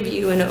give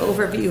you an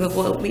overview of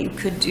what we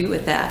could do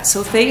with that.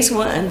 So phase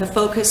one, the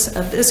focus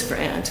of this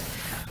grant,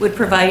 would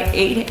provide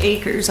 8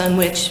 acres on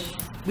which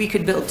we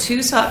could build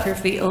 2 soccer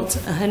fields,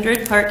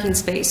 100 parking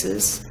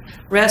spaces,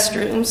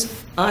 restrooms,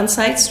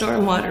 on-site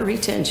stormwater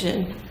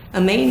retention, a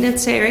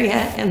maintenance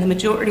area, and the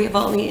majority of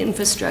all the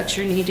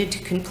infrastructure needed to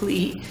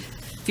complete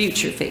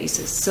future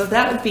phases. So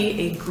that would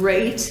be a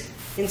great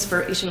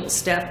inspirational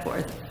step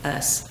for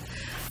us.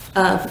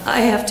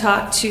 I have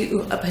talked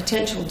to a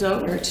potential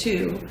donor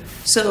too.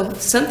 So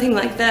something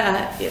like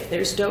that, if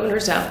there's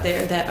donors out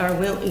there that are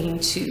willing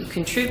to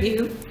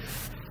contribute,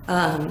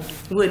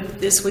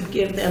 this would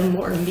give them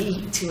more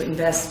meat to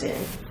invest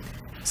in.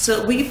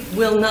 So we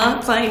will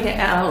not find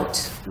out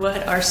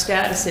what our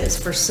status is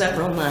for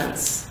several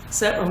months.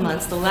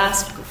 The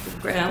last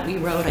grant we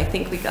wrote, I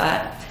think we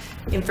got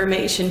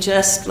information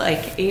just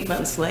like 8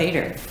 months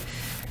later.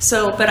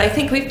 So, but I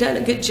think we've done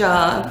a good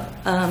job.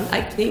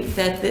 I think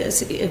that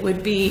it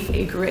would be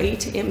a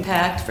great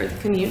impact for the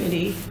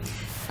community.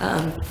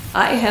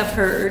 I have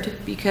heard,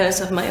 because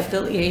of my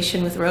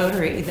affiliation with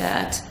Rotary,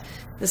 that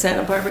the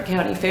Santa Barbara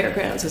County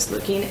Fairgrounds is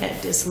looking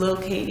at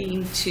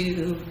dislocating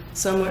to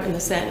somewhere in the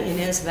Santa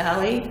Ynez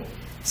Valley.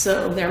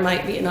 So there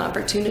might be an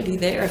opportunity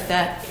there if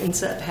that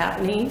ends up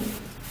happening,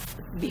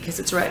 because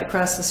it's right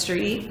across the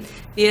street.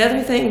 The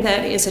other thing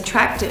that is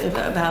attractive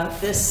about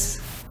this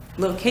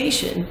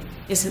location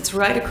is it's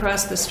right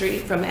across the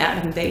street from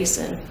Adam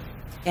Basin,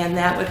 and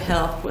that would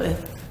help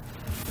with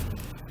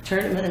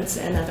tournaments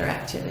and other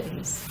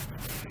activities.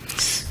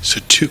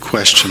 So 2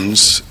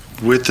 questions.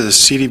 With the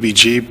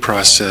CDBG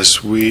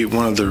process,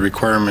 one of the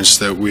requirements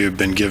that we have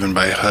been given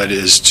by HUD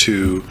is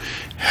to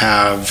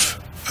have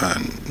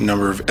a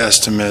number of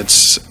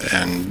estimates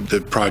and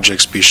the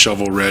projects be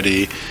shovel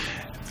ready.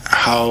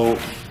 Are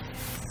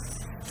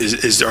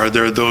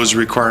there those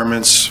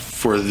requirements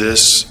for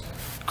this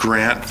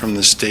grant from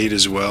the state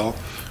as well?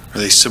 Are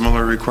they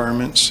similar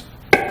requirements?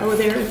 Oh,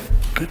 there.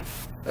 Go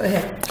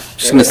ahead.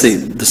 Just going to say,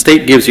 the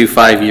state gives you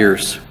 5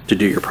 years to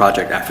do your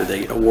project after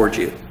they award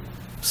you.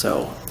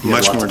 So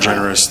much more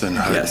generous than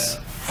HUD. Yes.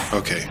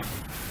 Okay.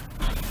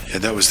 Yeah,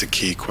 that was the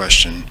key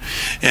question.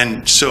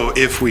 And so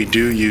if we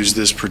do use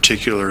this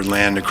particular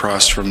land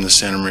across from the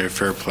Santa Maria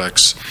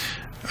Fairplex,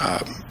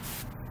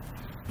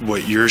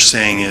 what you're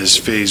saying is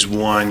phase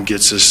one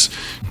gets us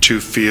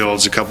 2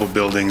 fields, a couple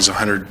buildings,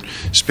 100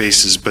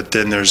 spaces, but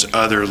then there's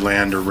other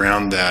land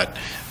around that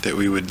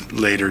we would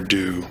later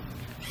do.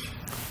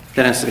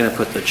 Dennis is going to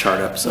put the chart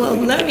up. So well,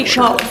 let me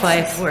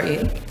qualify for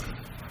you.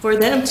 For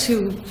them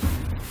to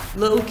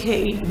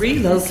relocate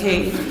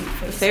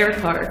the Fair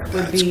Park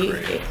would be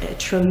a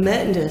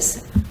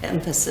tremendous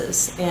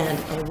emphasis and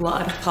a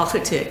lot of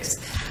politics.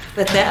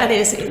 But that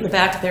is in the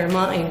back of their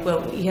mind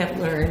what we have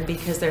learned,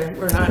 because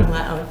we're not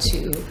allowed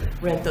to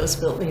rent those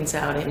buildings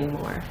out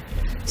anymore.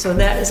 So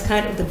that is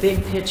kind of the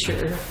big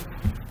picture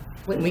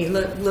when we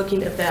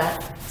looking at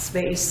that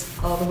space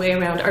all the way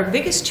around. Our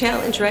biggest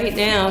challenge right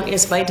now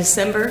is by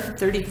December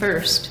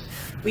 31st,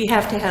 we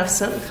have to have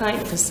some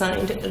kind of a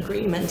signed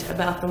agreement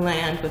about the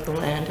land with the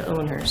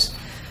landowners.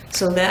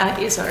 So that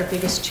is our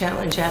biggest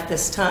challenge at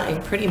this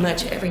time. Pretty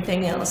much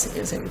everything else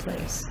is in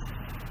place.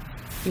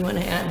 You want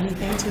to add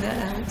anything to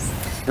that, Alex?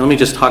 Let me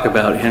just talk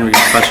about Henry's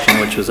question,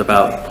 which was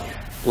about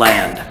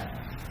land.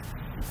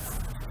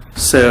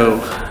 So,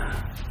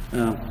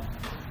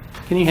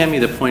 can you hand me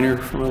the pointer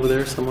from over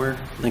there somewhere?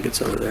 I think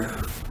it's over there.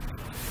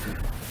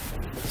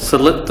 So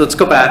let's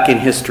go back in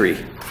history,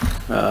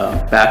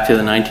 back to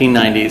the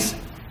 1990s,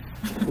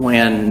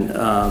 when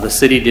the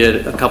city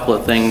did a couple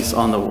of things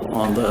on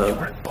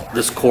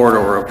this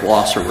corridor of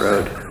Blosser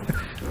Road.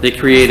 They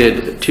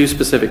created 2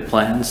 specific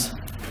plans.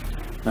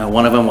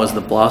 One of them was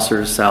the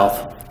Blosser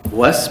South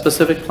West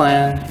specific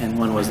plan, and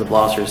one was the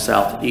Blosser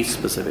Southeast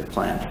specific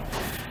plan.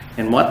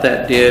 And what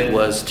that did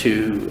was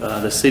to,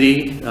 the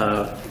city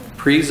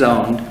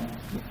pre-zoned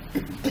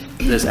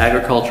this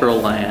agricultural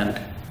land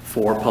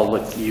for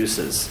public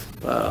uses,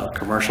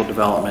 commercial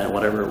development,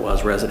 whatever it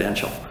was,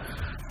 residential.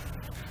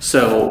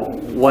 So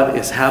what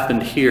has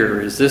happened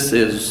here is this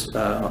is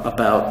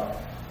about,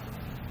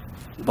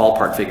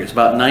 ballpark figures,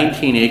 about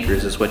 19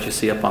 acres is what you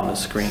see up on the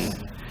screen,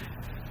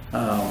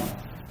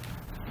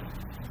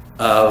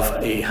 of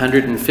a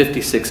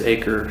 156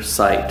 acre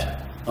site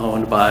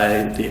owned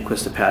by the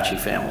Equistapache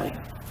family.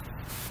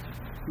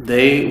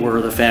 They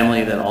were the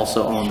family that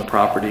also owned the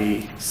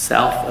property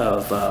south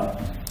of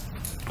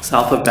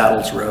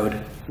Battles Road,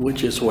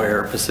 which is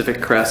where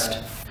Pacific Crest,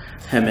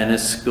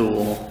 Jimenez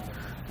School,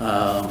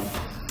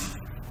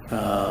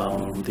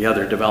 the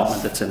other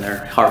development that's in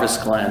there,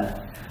 Harvest Glen,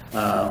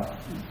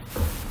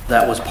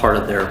 that was part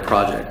of their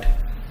project.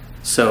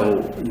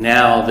 So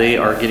now they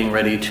are getting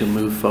ready to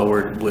move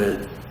forward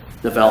with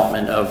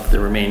development of the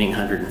remaining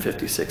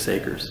 156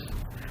 acres.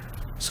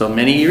 So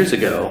many years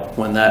ago,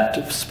 when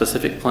that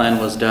specific plan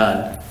was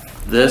done,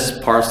 this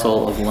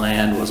parcel of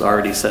land was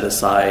already set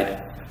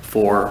aside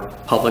for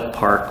public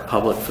park,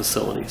 public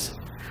facilities.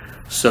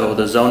 So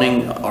the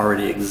zoning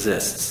already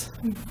exists.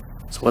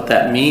 So what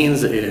that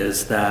means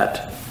is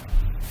that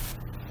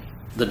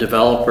the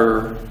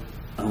developer,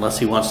 unless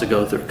he wants to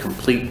go through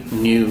complete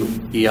new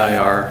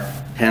EIR,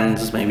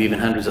 tens, maybe even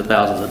hundreds of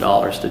thousands of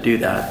dollars to do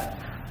that,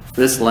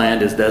 this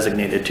land is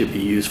designated to be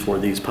used for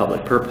these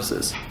public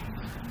purposes.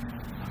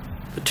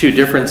 The two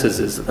differences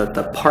is that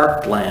the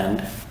park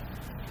land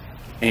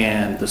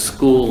and the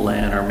school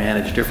land are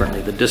managed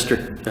differently. The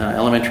district,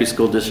 elementary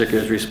school district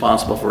is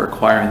responsible for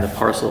acquiring the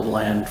parcel of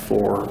land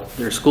for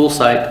their school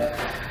site,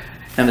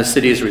 and the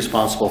city is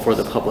responsible for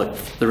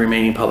the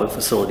remaining public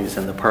facilities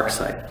in the park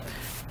site.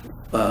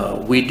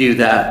 We do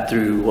that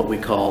through what we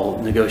call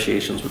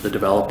negotiations with the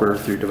developer,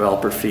 through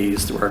developer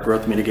fees, through our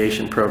growth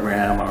mitigation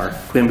program, our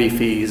Quimby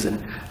fees,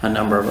 and a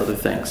number of other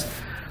things.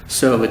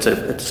 So it's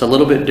a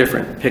little bit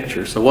different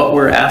picture. So what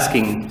we're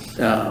asking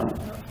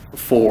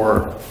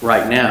for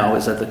right now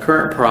is that the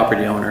current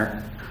property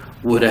owner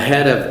would,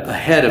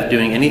 ahead of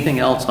doing anything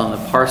else on the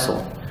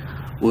parcel,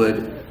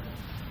 would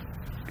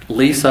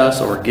lease us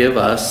or give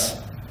us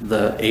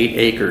the 8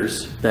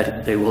 acres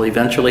that they will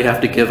eventually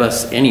have to give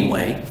us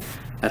anyway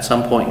at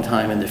some point in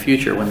time in the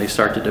future when they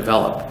start to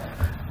develop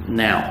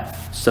now,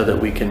 so that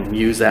we can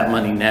use that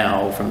money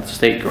now from the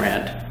state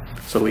grant,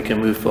 so we can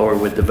move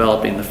forward with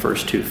developing the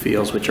first 2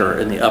 fields, which are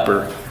in the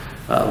upper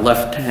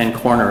left-hand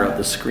corner of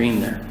the screen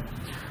there.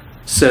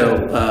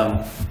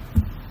 So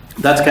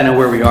that's kind of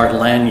where we are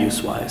land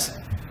use-wise.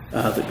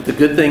 The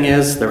good thing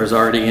is there was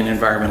already an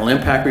environmental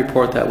impact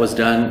report that was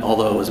done,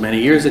 although it was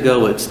many years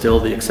ago. It's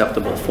still the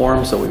acceptable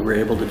form, so we were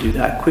able to do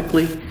that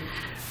quickly.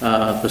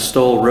 The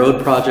Stoll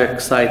Road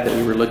project site that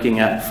we were looking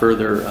at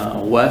further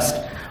west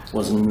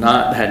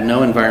had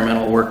no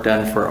environmental work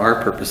done for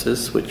our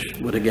purposes, which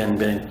would again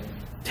be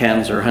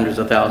tens or hundreds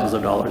of thousands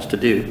of dollars to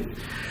do.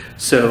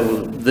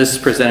 So this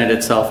presented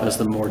itself as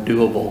the more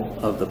doable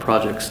of the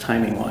projects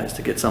timing wise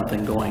to get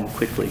something going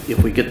quickly.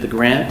 If we get the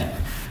grant,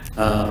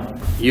 and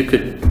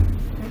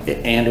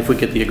if we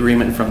get the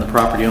agreement from the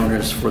property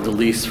owners for the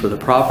lease for the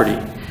property,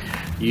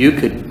 you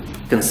could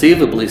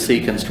conceivably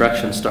see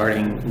construction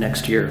starting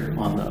next year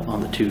on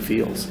the 2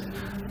 fields.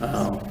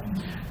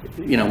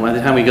 You know, by the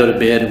time we go to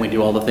bid and we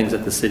do all the things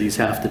that the cities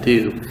have to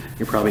do,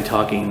 you're probably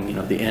talking, you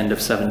know, the end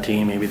of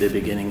 17, maybe the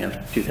beginning of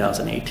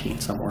 2018,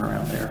 somewhere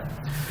around there.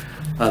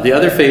 The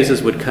other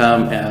phases would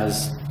come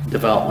as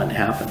development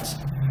happens.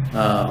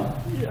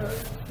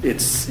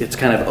 It's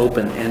kind of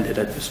open-ended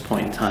at this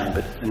point in time,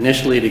 but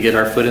initially to get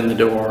our foot in the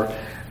door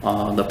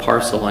on the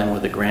parcel line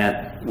with the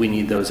grant, we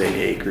need those 8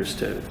 acres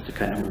to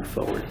kind of move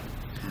forward.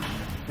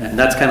 And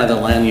that's kind of the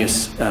land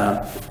use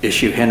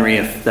issue, Henry,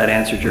 if that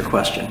answered your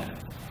question.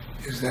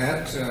 Is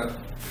that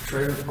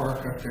trailer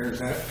park up there, is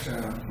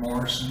that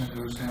Morrison that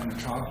goes down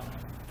the top?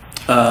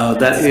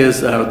 That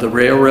is the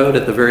railroad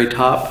at the very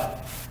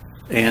top,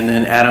 and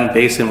then Adam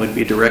Basin would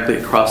be directly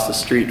across the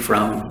street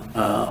from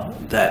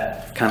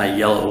that kind of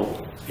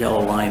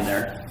yellow line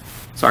there.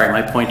 Sorry,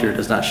 my pointer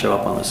does not show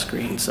up on the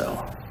screen,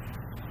 so.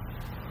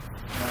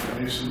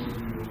 Basin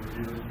would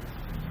be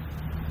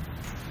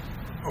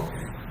over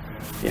here.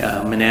 Okay.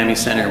 Yeah, Manami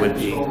Center would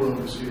be. Stoll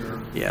Road is here.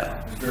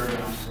 Yeah. It's very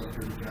nice up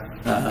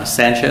here.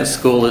 Sanchez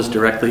School is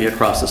directly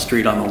across the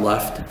street on the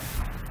left.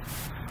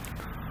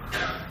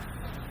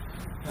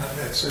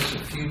 That says a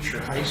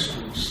future high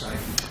school site.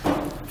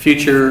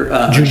 Future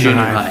junior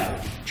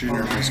high.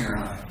 Junior high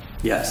school.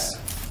 Yes.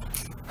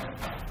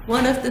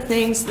 One of the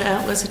things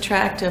that was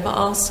attractive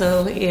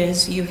also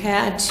is you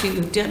had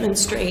to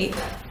demonstrate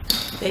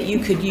that you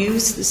could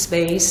use the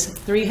space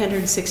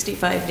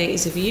 365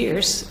 days of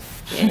years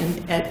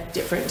and at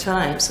different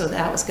times. So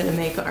that was going to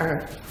make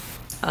our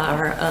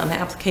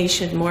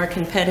application more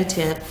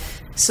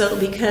competitive. So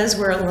because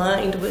we're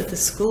aligned with the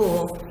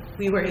school,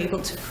 we were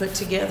able to put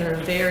together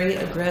a very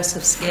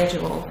aggressive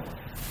schedule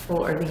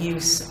for the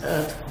use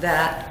of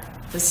that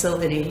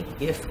facility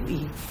if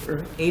we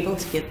were able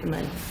to get the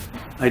money?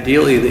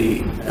 Ideally,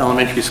 the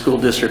elementary school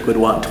district would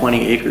want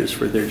 20 acres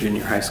for their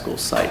junior high school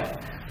site.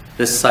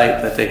 This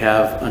site that they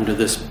have under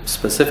this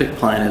specific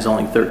plan is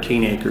only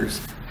 13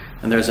 acres.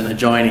 And there's an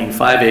adjoining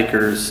 5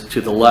 acres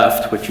to the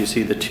left, which you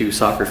see the 2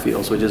 soccer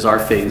fields, which is our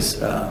phase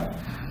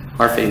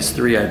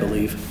 3, I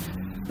believe.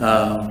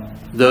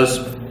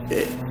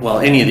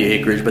 Any of the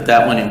acreage, but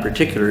that one in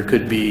particular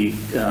could be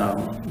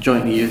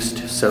jointly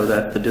used so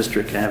that the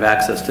district can have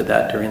access to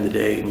that during the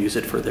day and use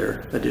it for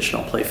their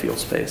additional playfield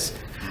space.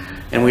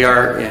 And we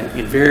are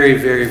in very,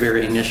 very,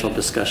 very initial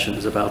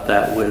discussions about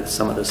that with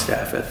some of the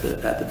staff at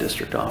the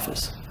district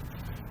office.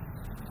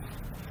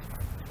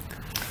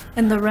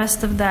 And the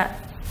rest of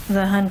that,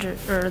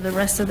 the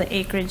rest of the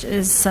acreage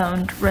is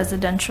zoned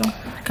residential,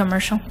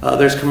 commercial?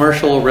 There's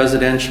commercial,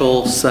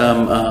 residential,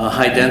 some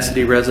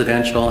high-density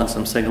residential, and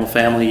some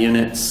single-family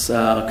units.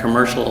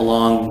 Commercial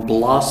along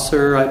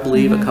Blosser, I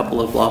believe. A couple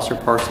of Blosser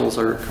parcels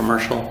are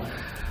commercial.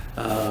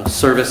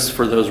 Service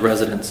for those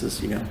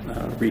residences,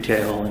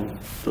 retail and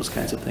those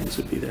kinds of things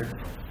would be there.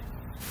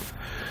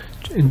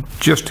 And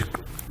just to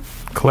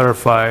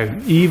clarify,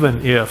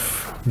 even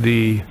if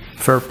the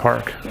Fair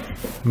Park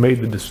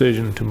made the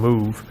decision to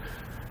move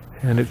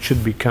and it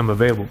should become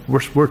available,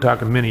 we're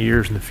talking many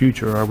years in the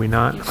future, are we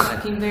not? You're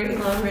talking very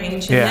long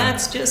range, and Yeah.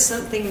 that's just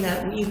something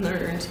that we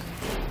learned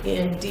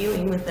in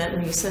dealing with them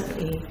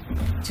recently.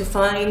 To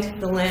find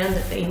the land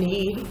that they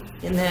need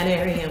in that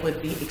area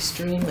would be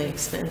extremely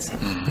expensive.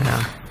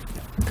 Yeah.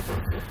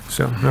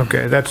 So,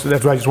 okay, that's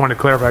what I just wanted to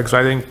clarify, because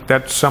I think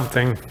that's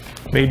something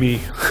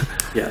maybe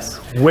Yes.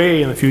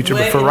 way in the future,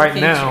 Way but for in the right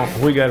now,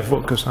 future. we got to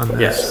focus on this.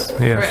 Yes.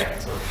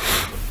 Correct.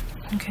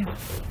 Okay.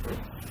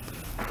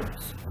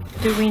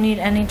 Do we need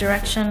any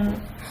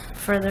direction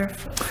further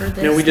for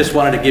this? We just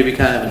wanted to give you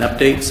kind of an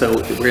update. So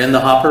we're in the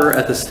hopper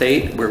at the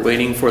state. We're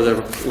waiting for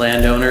the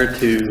landowner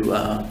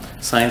to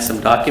sign some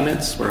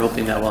documents. We're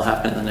hoping that will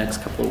happen in the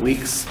next couple of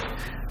weeks.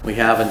 We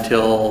have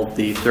until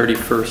the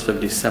 31st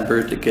of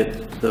December to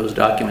get those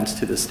documents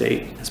to the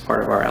state as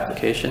part of our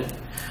application.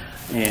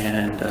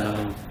 And,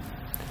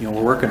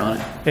 we're working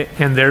on it.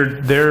 And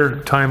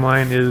their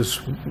timeline is,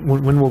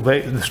 when will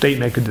the state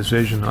make a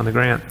decision on the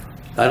grant?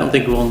 I don't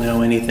think we'll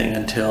know anything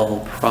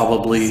until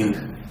probably,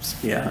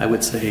 I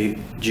would say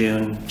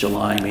June,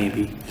 July,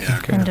 maybe.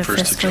 Yeah, End of 1st of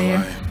fiscal year.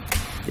 July.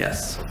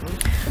 Yes.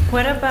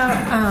 What about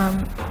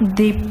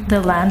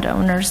the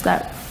landowners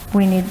that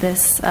we need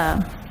this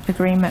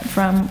agreement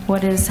from?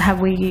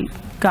 Have we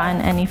gotten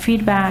any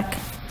feedback?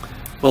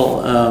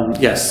 Well,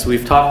 yes,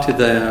 we've talked to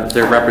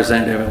their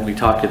representative, and we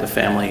talked to the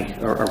family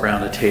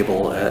around a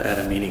table at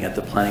a meeting at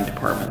the planning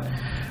department.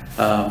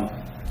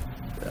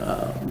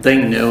 They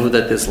know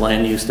that this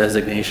land use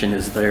designation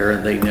is there,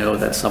 and they know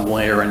that some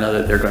way or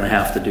another they're going to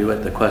have to do it.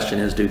 The question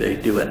is, do they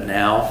do it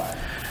now?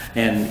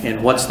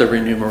 And what's the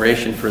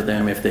remuneration for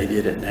them if they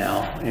did it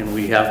now? And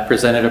we have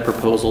presented a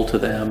proposal to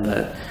them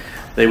that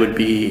they would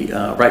be,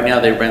 right now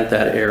they rent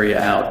that area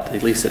out,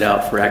 they lease it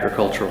out for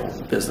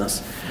agricultural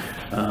business.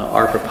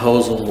 Our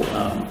proposal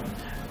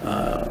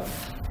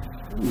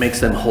makes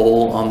them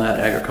whole on that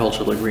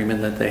agricultural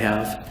agreement that they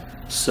have,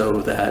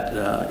 so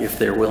that if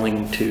they're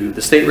willing to,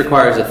 the state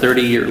requires a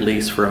 30-year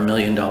lease for $1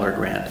 million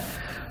grant.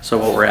 So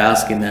what we're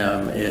asking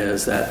them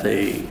is that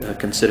they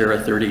consider a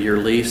 30-year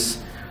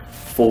lease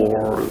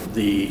for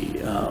the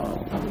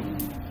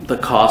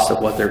cost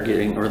of what they're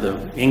getting, or the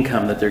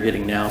income that they're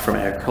getting now from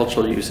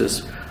agricultural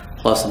uses,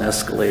 plus an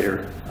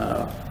escalator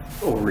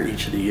over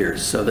each of the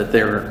years, so that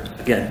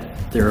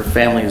their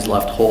family is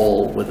left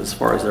whole with as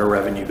far as their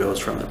revenue goes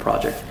from the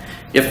project.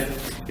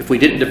 If we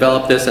didn't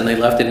develop this and they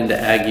left it into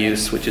ag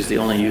use, which is the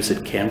only use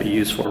it can be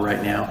used for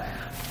right now,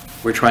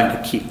 we're trying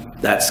to keep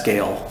that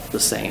scale the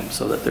same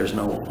so that there's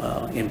no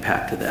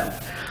impact to them.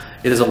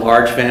 It is a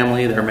large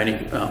family. There are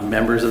many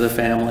members of the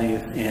family,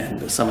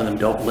 and some of them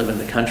don't live in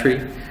the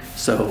country.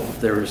 So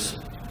there's,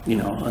 a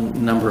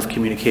number of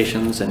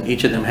communications, and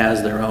each of them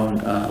has their own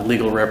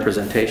legal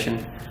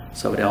representation.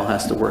 So it all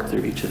has to work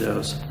through each of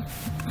those.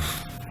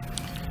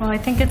 Well, I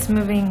think it's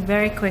moving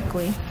very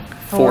quickly.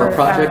 For a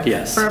project,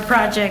 yes. For a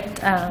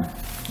project,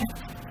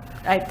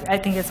 I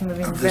think it's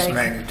moving Of this very,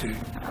 magnitude.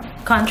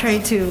 contrary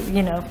to,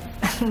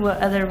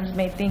 what others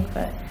may think,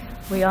 but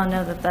we all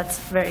know that that's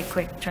very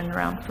quick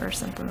turnaround for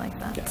something like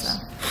that, Yes.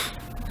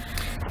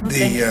 so.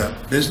 The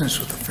business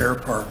with the Fair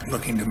Park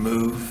looking to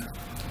move,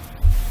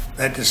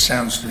 that just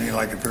sounds to me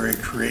like a very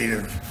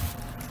creative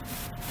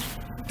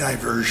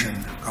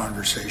diversion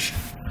conversation.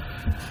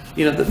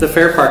 The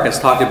Fair Park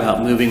has talked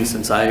about moving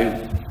since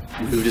I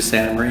moved to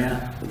Santa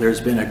Maria.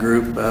 There's been a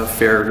group of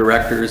fair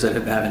directors that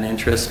have had an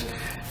interest.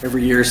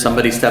 Every year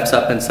somebody steps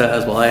up and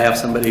says, well, I have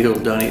somebody who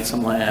will donate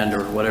some land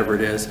or whatever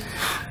it is.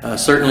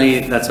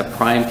 Certainly that's a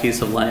prime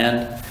piece of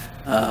land.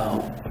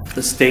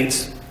 The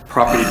state's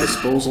property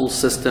disposal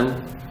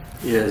system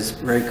is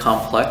very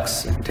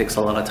complex. It takes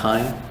a lot of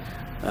time.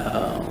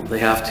 They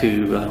have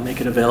to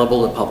make it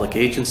available to public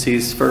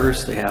agencies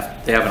first. They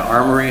have an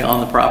armory on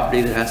the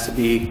property that has to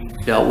be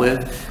dealt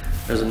with.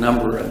 There's a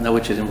number,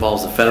 which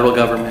involves the federal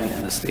government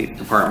and the State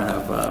Department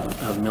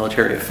of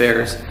Military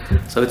Affairs.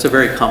 So it's a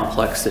very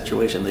complex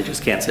situation. They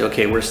just can't say,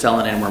 okay, we're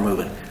selling and we're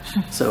moving.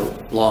 So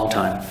long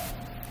time,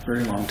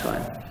 very long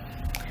time.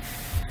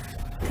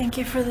 Thank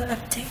you for the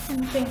update.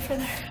 Anything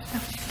further?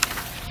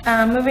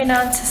 No. Moving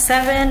on to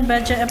 7,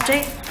 budget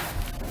update.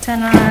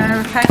 10 on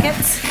our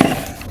packets.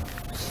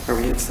 Are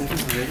we at 7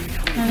 already?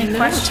 Any No,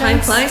 questions? time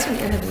flies when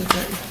you're having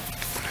fun.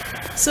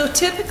 So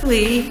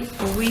typically,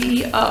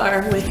 we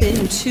are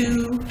within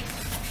 2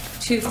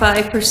 to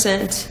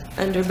 5%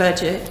 under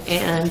budget,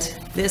 and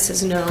this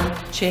is no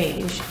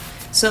change.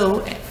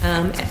 So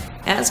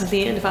as of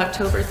the end of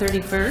October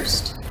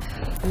 31st,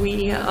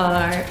 we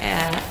are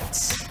at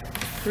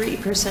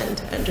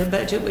 3% under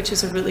budget, which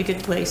is a really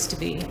good place to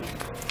be.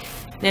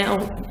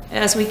 Now,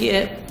 as we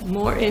get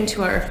more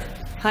into our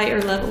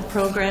higher level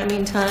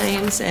programming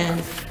times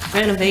and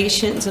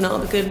renovations and all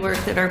the good work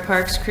that our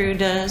parks crew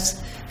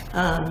does,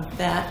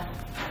 that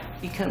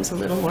becomes a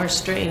little more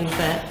strained.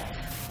 But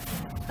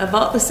of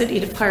all the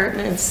city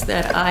departments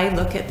that I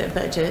look at the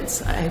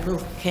budgets,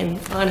 can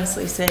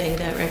honestly say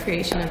that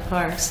Recreation and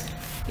Parks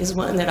is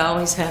one that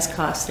always has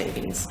cost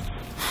savings.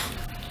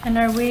 And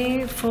are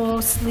we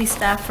fully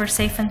staffed for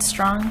Safe and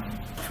Strong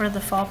for the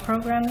fall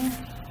programming?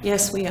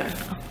 Yes, we are.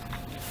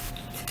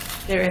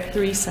 There are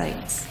 3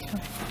 sites.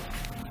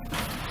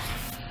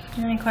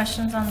 Any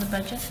questions on the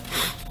budget?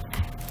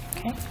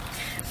 Okay.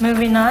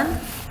 Moving on.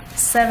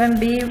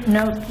 7B,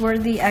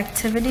 noteworthy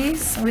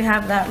activities. We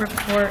have that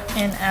report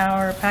in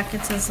our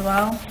packets as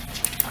well.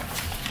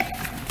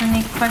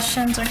 Any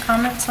questions or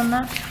comments on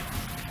that?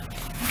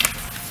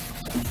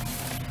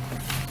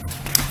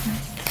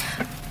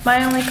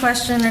 My only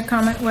question or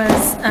comment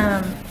was,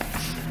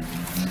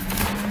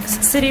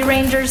 city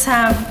rangers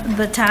have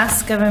the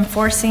task of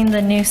enforcing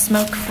the new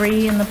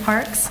smoke-free in the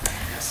parks.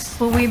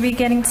 Will we be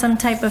getting some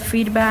type of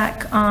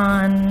feedback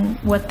on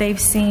what they've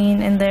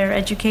seen in their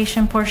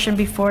education portion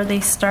before they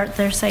start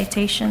their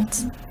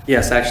citations?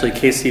 Yes, actually,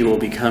 Casey will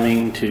be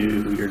coming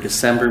to your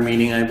December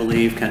meeting, I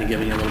believe, kind of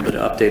giving you a little bit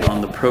of update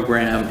on the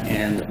program,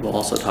 and we'll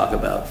also talk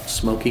about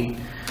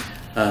smoking.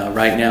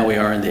 Right now, we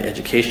are in the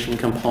education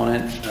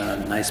component.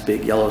 Nice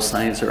big yellow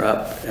signs are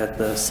up at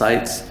the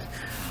sites.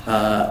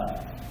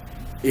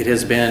 It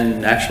has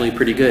been actually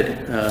pretty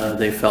good.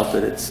 They felt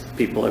that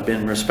people have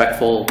been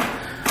respectful,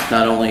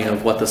 not only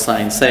of what the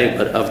signs say,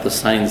 but of the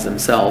signs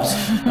themselves.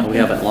 We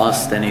haven't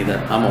lost any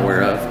that I'm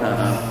aware of.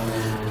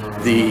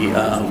 The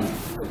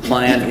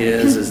plan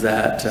is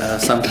that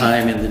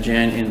sometime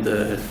in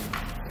the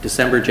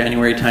December,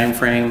 January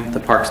timeframe, the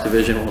Parks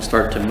Division will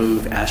start to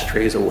move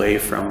ashtrays away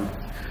from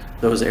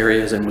those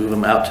areas and move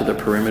them out to the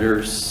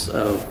perimeters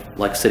of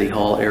like City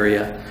Hall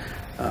area.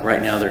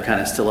 Right now, they're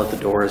kind of still at the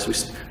doors.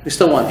 We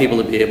still want people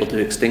to be able to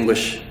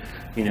extinguish,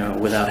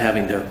 without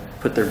having to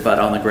put their butt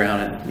on the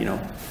ground and,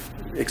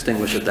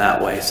 extinguish it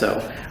that way. So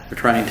we're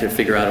trying to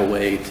figure out a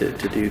way to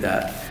do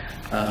that.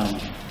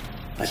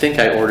 I think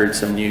I ordered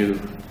some new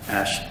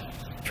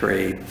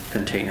ashtray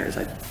containers.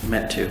 I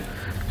meant to,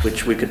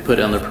 which we could put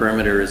on the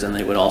perimeters, and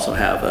they would also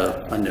have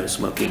a no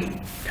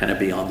smoking kind of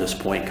beyond this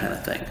point kind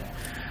of thing.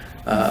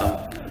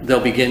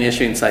 They'll begin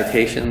issuing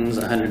citations,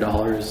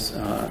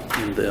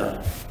 $100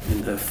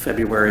 in the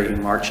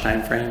February-March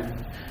timeframe.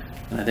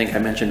 And I think I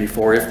mentioned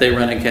before, if they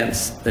run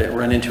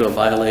into a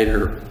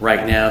violator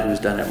right now who's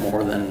done it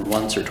more than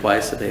once or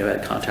twice that they have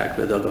had contact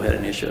with, they'll go ahead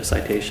and issue a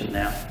citation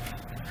now.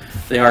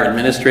 They are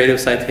administrative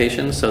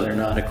citations, so they're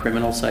not a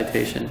criminal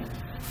citation,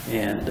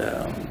 and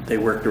they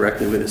work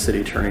directly with the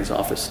city attorney's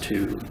office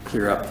to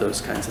clear up those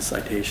kinds of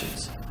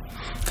citations.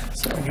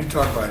 So, when you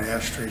talk about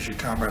ashtrays, you're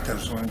talking about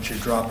those ones you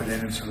drop it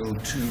in, it's a little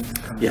tube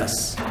that comes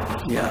yes,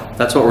 yeah,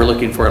 that's what we're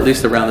looking for, at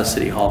least around the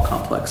City Hall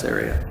complex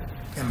area.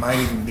 It might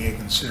even be a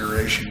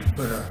consideration to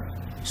put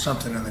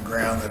something in the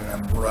ground that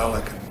an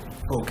umbrella can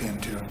poke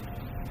into.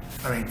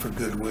 I mean, for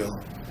goodwill.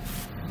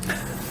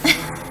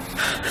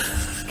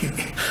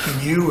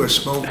 Can you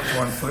smoke with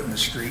 1 foot in the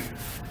street?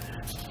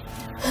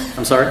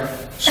 I'm sorry?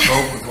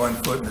 Smoke with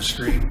 1 foot in the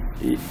street?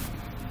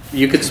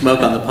 You could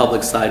smoke on the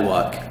public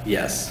sidewalk,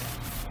 yes.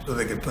 So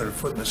they could put a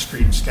foot in the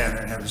street and stand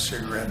there and have a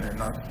cigarette and they're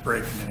not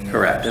breaking any laws?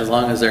 Correct, as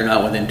long as they're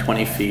not within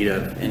 20 feet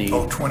of any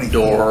 20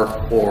 door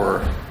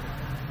or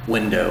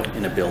window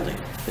in a building,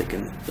 they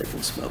can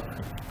smoke,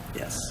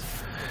 yes.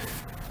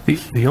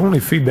 The only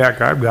feedback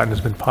I've gotten has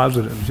been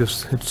positive.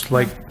 Just, it's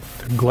like,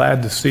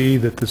 glad to see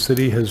that the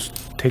city has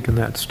taken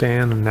that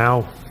stand and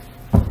now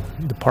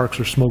the parks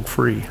are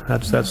smoke-free.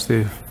 That's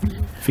the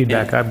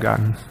feedback I've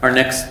gotten. Our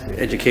next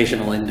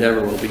educational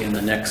endeavor will be in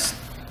the next,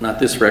 not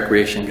this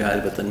recreation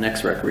guide, but the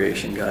next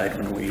recreation guide,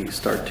 when we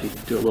start to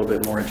do a little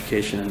bit more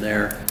education in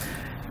there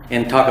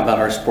and talk about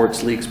our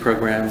sports leagues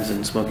programs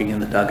and smoking in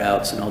the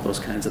dugouts and all those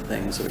kinds of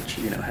things, which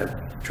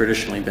have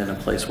traditionally been a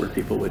place where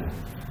people would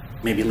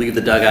maybe leave the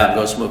dugout and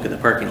go smoke in the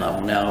parking lot.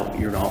 Well, now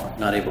you're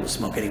not able to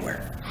smoke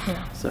anywhere.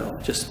 Yeah. So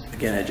just,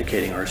 again,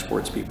 educating our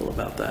sports people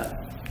about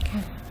that.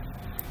 Okay.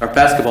 Our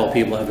basketball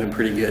people have been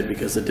pretty good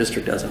because the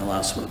district doesn't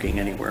allow smoking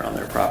anywhere on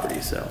their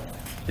property, so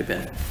they've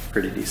been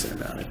pretty decent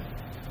about it.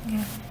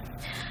 Yeah.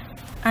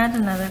 I had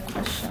another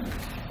question.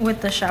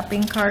 With the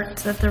shopping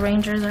carts that the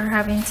Rangers are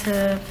having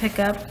to pick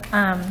up,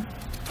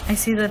 I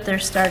see that they're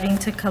starting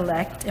to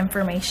collect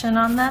information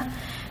on that.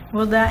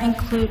 Will that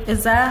include,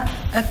 is that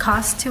a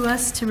cost to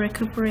us to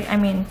recuperate? I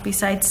mean,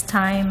 besides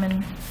time,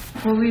 and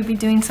will we be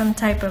doing some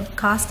type of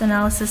cost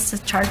analysis to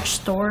charge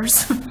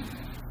stores?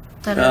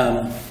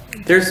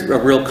 There's a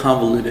real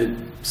convoluted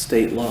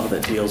state law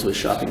that deals with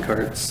shopping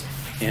carts,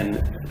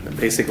 and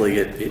basically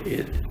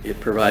it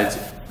provides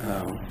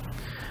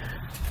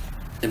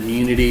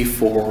immunity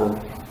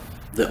for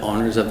the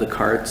owners of the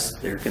carts.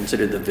 They're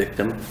considered the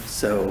victim,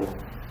 so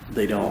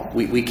they don't.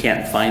 We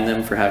can't fine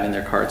them for having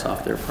their carts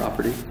off their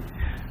property.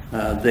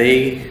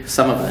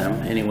 Some of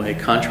them anyway,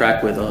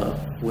 contract with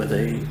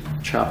a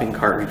shopping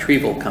cart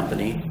retrieval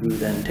company who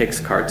then takes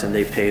carts and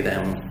they pay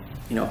them,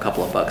 a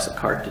couple of bucks a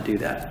cart to do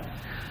that.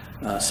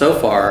 So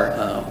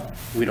far,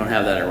 we don't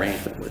have that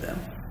arrangement with them.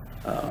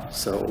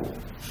 So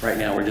right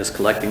now we're just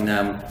collecting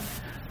them.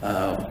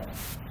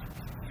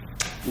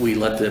 We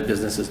let the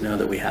businesses know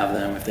that we have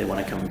them if they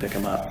want to come and pick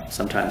them up.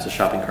 Sometimes the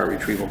shopping cart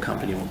retrieval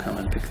company will come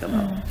and pick them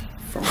up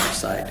from our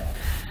site.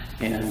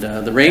 And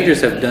the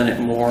Rangers have done it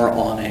more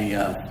on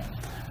a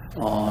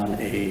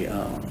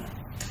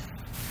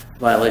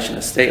violation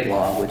of state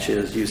law, which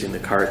is using the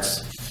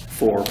carts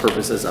for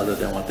purposes other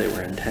than what they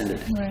were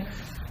intended. Right.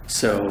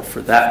 So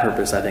for that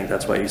purpose, I think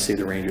that's why you see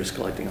the Rangers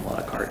collecting a lot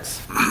of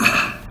carts.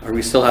 Or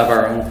we still have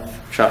our own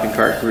shopping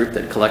cart group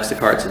that collects the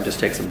carts and just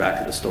takes them back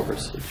to the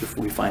stores.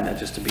 We find that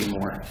just to be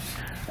more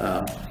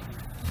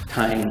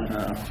time.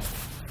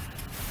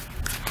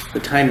 The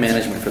time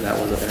management for that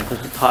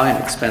the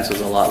time expense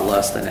was a lot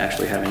less than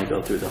actually having to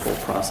go through the whole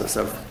process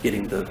of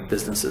getting the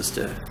businesses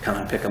to come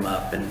and pick them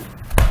up and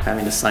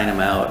having to sign them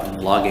out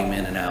and logging them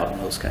in and out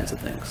and those kinds of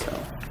things. So.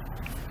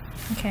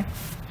 Okay,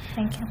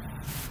 thank you.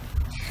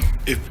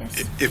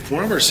 If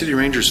one of our city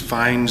rangers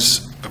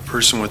finds a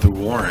person with a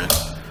warrant,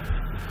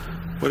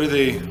 what do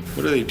they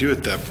do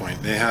at that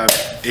point? They have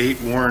 8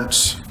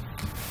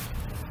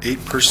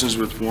 persons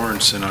with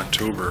warrants in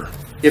October.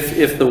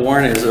 If the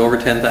warrant is over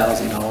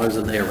 $10,000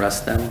 and they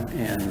arrest them,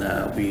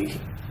 and we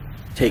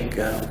take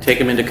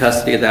them into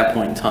custody at that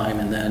point in time,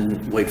 and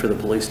then wait for the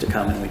police to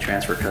come and we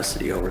transfer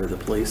custody over to the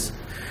police.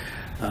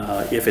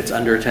 If it's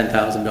under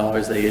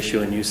 $10,000, they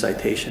issue a new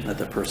citation that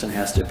the person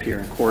has to appear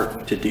in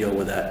court to deal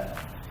with that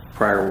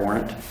prior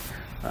warrant.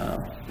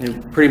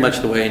 Pretty much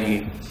the way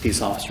any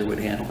peace officer would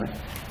handle it.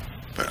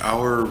 But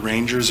our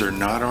rangers are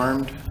not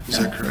armed, is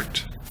that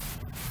correct?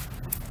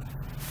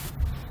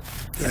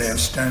 Do they have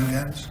stun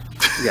guns?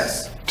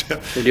 Yes.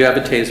 They do have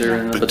a taser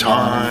and a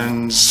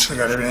baton and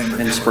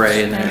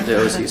spray and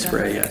the OC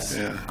spray, yes.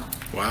 Yeah.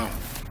 Wow.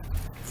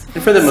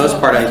 And for the most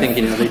part, I think,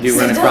 they do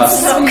run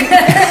across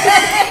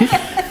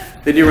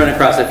they do run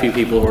across a few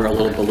people who are a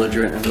little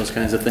belligerent and those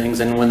kinds of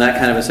things. And when that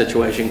kind of a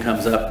situation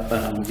comes up,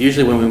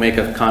 usually when we make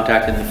a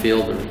contact in the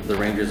field, the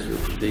Rangers,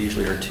 they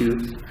usually are 2.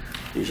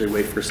 They usually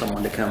wait for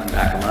someone to come and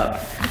back them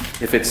up.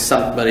 If it's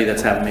somebody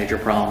that's had a major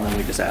problem, then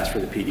we just ask for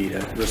the PD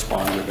to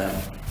respond with them.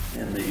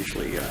 And they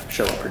usually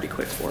show up pretty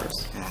quick for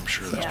us. Oh, I'm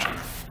sure that's true.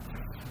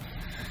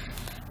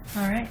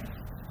 All right.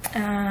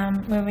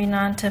 Moving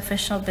on to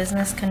official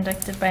business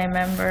conducted by a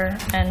member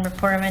and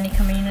report of any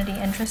community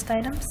interest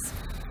items.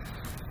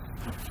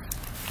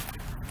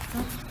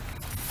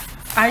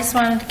 I just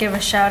wanted to give a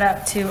shout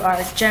out to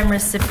our GEM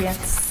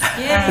recipients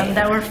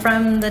that were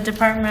from the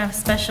Department of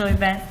Special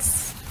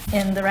Events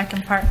in the Rec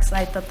and Parks.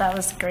 I thought that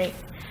was great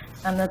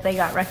and that they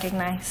got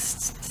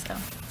recognized. So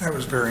that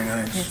was very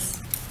nice. Yes.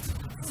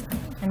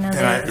 I know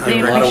they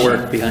do a lot of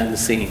work behind the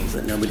scenes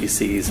that nobody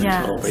sees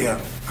until they... Yeah,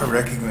 I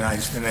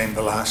recognize the name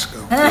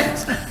Velasco.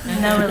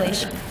 No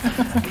relation.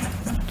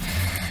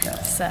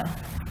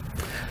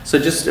 So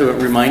just a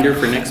reminder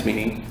for next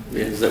meeting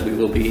is that we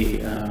will be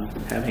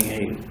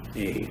having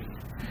a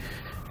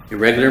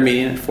regular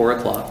meeting at 4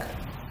 o'clock,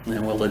 and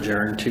then we'll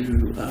adjourn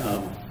to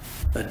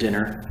a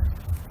dinner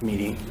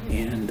meeting,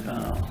 and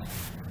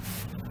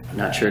I'm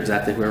not sure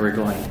exactly where we're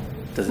going.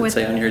 Does it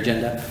say on your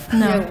agenda?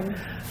 No.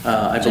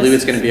 I believe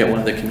it's going to be at one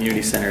of the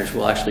community centers.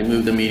 We'll actually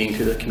move the meeting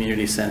to the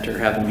community center,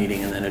 have the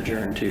meeting, and then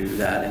adjourn to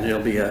that. And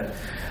it'll be the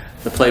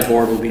play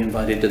board will be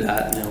invited to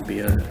that, and it'll be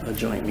a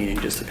joint meeting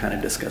just to kind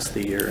of discuss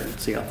the year and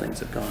see how things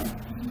have gone.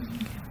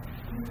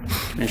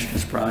 Commissioner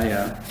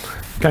Spry,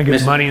 can I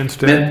get money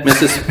instead?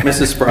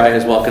 Mrs. Spry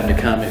is welcome to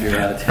come if you're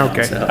out of town.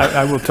 Okay, so.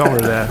 I will tell her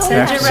that.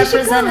 Send your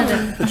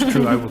representative. It's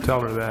true, I will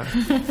tell her that.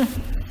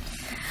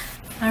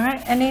 All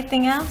right,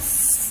 anything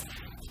else?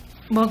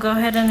 We'll go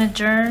ahead and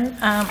adjourn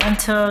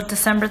until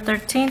December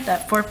 13th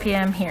at 4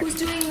 p.m. here. Who's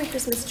doing the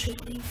Christmas tree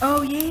thing?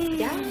 Oh,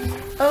 yeah.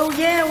 Oh,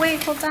 yeah,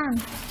 wait, hold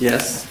on.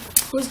 Yes.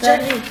 Who's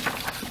judging?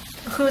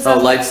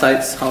 Light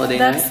Sites Holiday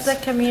That's Nights? the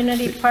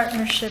community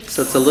partnership.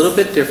 So it's a little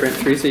bit different.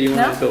 Teresa, you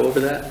want to go over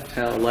that?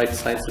 How Light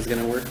Sites is going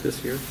to work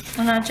this year?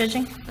 I'm not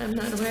judging. I'm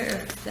not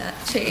aware of that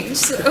change,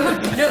 so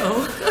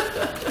no.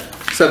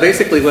 So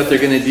basically what they're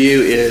going to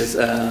do is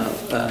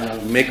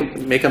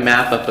make a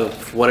map up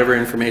of whatever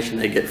information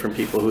they get from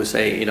people who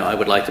say, I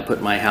would like to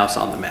put my house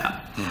on the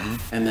map.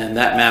 Mm-hmm. And then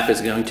that map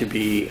is going to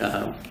be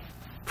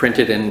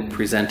printed and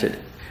presented.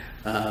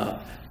 They're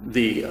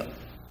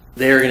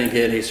going to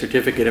get a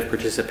certificate of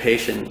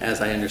participation,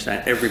 as I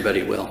understand.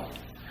 Everybody will.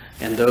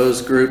 And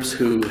those groups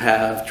who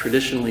have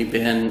traditionally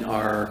been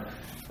our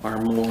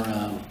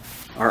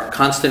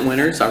constant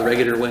winners, our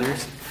regular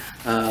winners,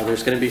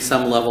 there's going to be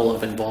some level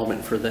of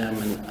involvement for them,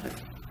 and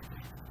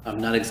I'm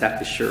not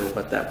exactly sure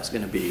what that was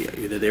going to be.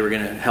 Either they were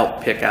going to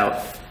help pick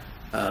out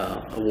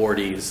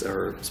awardees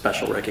or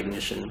special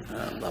recognition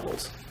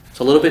levels. It's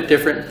a little bit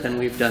different than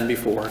we've done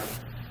before,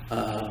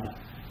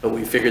 but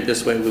we figured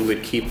this way we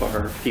would keep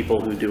our people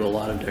who do a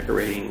lot of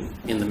decorating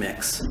in the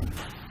mix.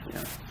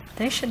 Yeah.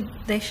 They should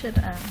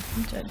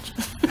judge.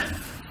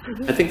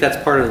 I think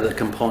that's part of the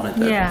component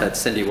that, Yeah. that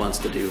Cindy wants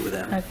to do with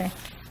them. Okay.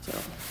 So,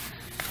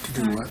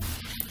 To do what?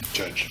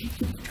 Judge.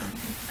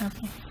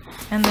 Okay.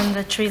 And then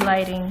the tree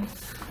lighting.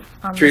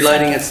 On tree the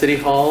lighting side. at City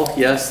Hall,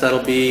 yes,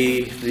 that'll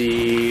be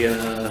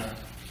the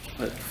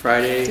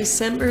Friday.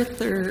 December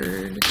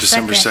 3rd,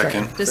 December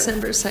Second. 2nd.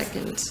 December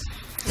 2nd. And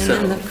So-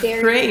 then the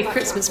Very parade, popular.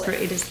 Christmas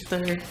parade is the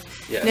 3rd.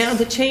 Yes. Now,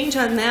 the change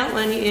on that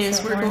one is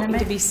The we're going to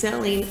ornament? be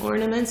selling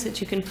ornaments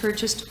that you can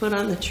purchase to put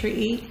on the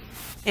tree.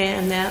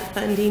 And that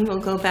funding will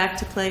go back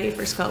to play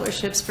for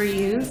scholarships for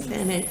youth,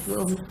 and it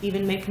will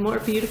even make a more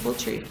beautiful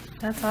tree.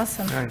 That's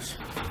awesome. Nice.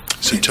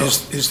 So tell,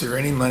 Is there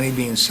any money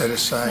being set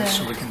aside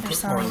so we can They're put more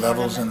selling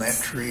levels in that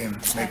ornaments tree and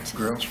make it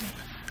grow?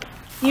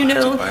 You have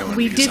to know, buy one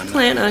we because did I'm not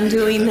plan gonna on be there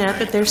doing that that,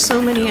 but night. there's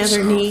so many Go other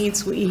south.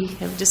 needs. We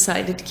have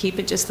decided to keep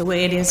it just the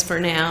way it is for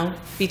now.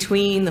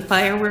 Between the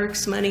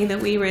fireworks money that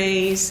we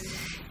raise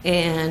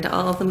and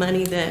all the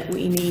money that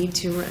we need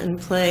to run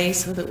play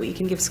so that we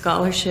can give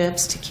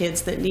scholarships to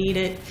kids that need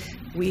it,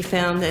 we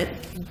found that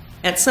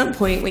at some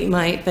point we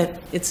might,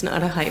 but it's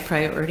not a high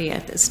priority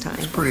at this time.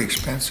 Pretty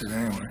expensive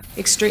anyway.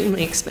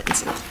 Extremely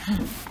expensive.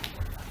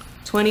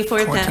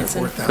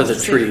 24,000. For the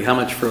tree, how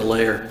much for a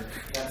layer?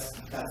 That's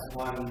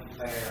one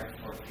layer.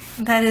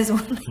 That is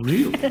one.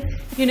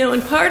 You know,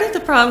 and part of the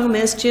problem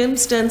is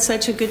Jim's done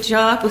such a good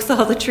job with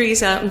all the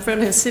trees out in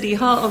front of City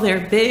Hall.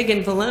 They're big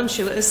and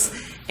voluptuous,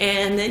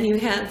 and then you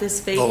have this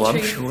fake tree.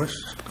 Voluptuous?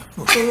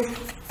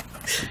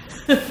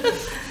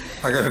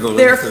 I gotta go look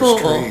They're at those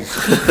full. trees.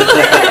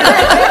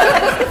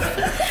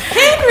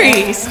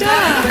 Henry,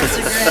 stop!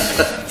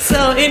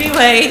 So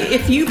anyway,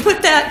 if you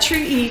put that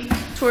tree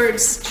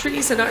towards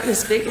trees that aren't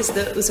as big as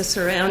those are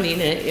surrounding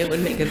it, it would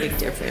make a big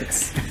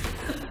difference.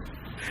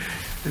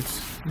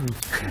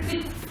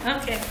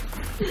 Okay.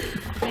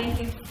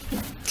 Thank you.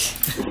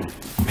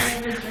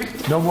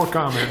 No more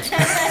comments.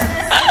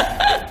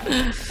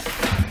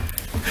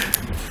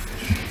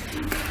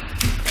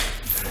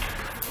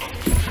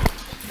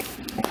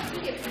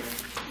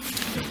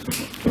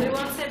 We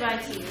won't say bye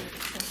to you.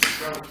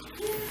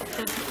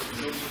 Because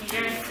you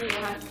guys will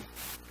have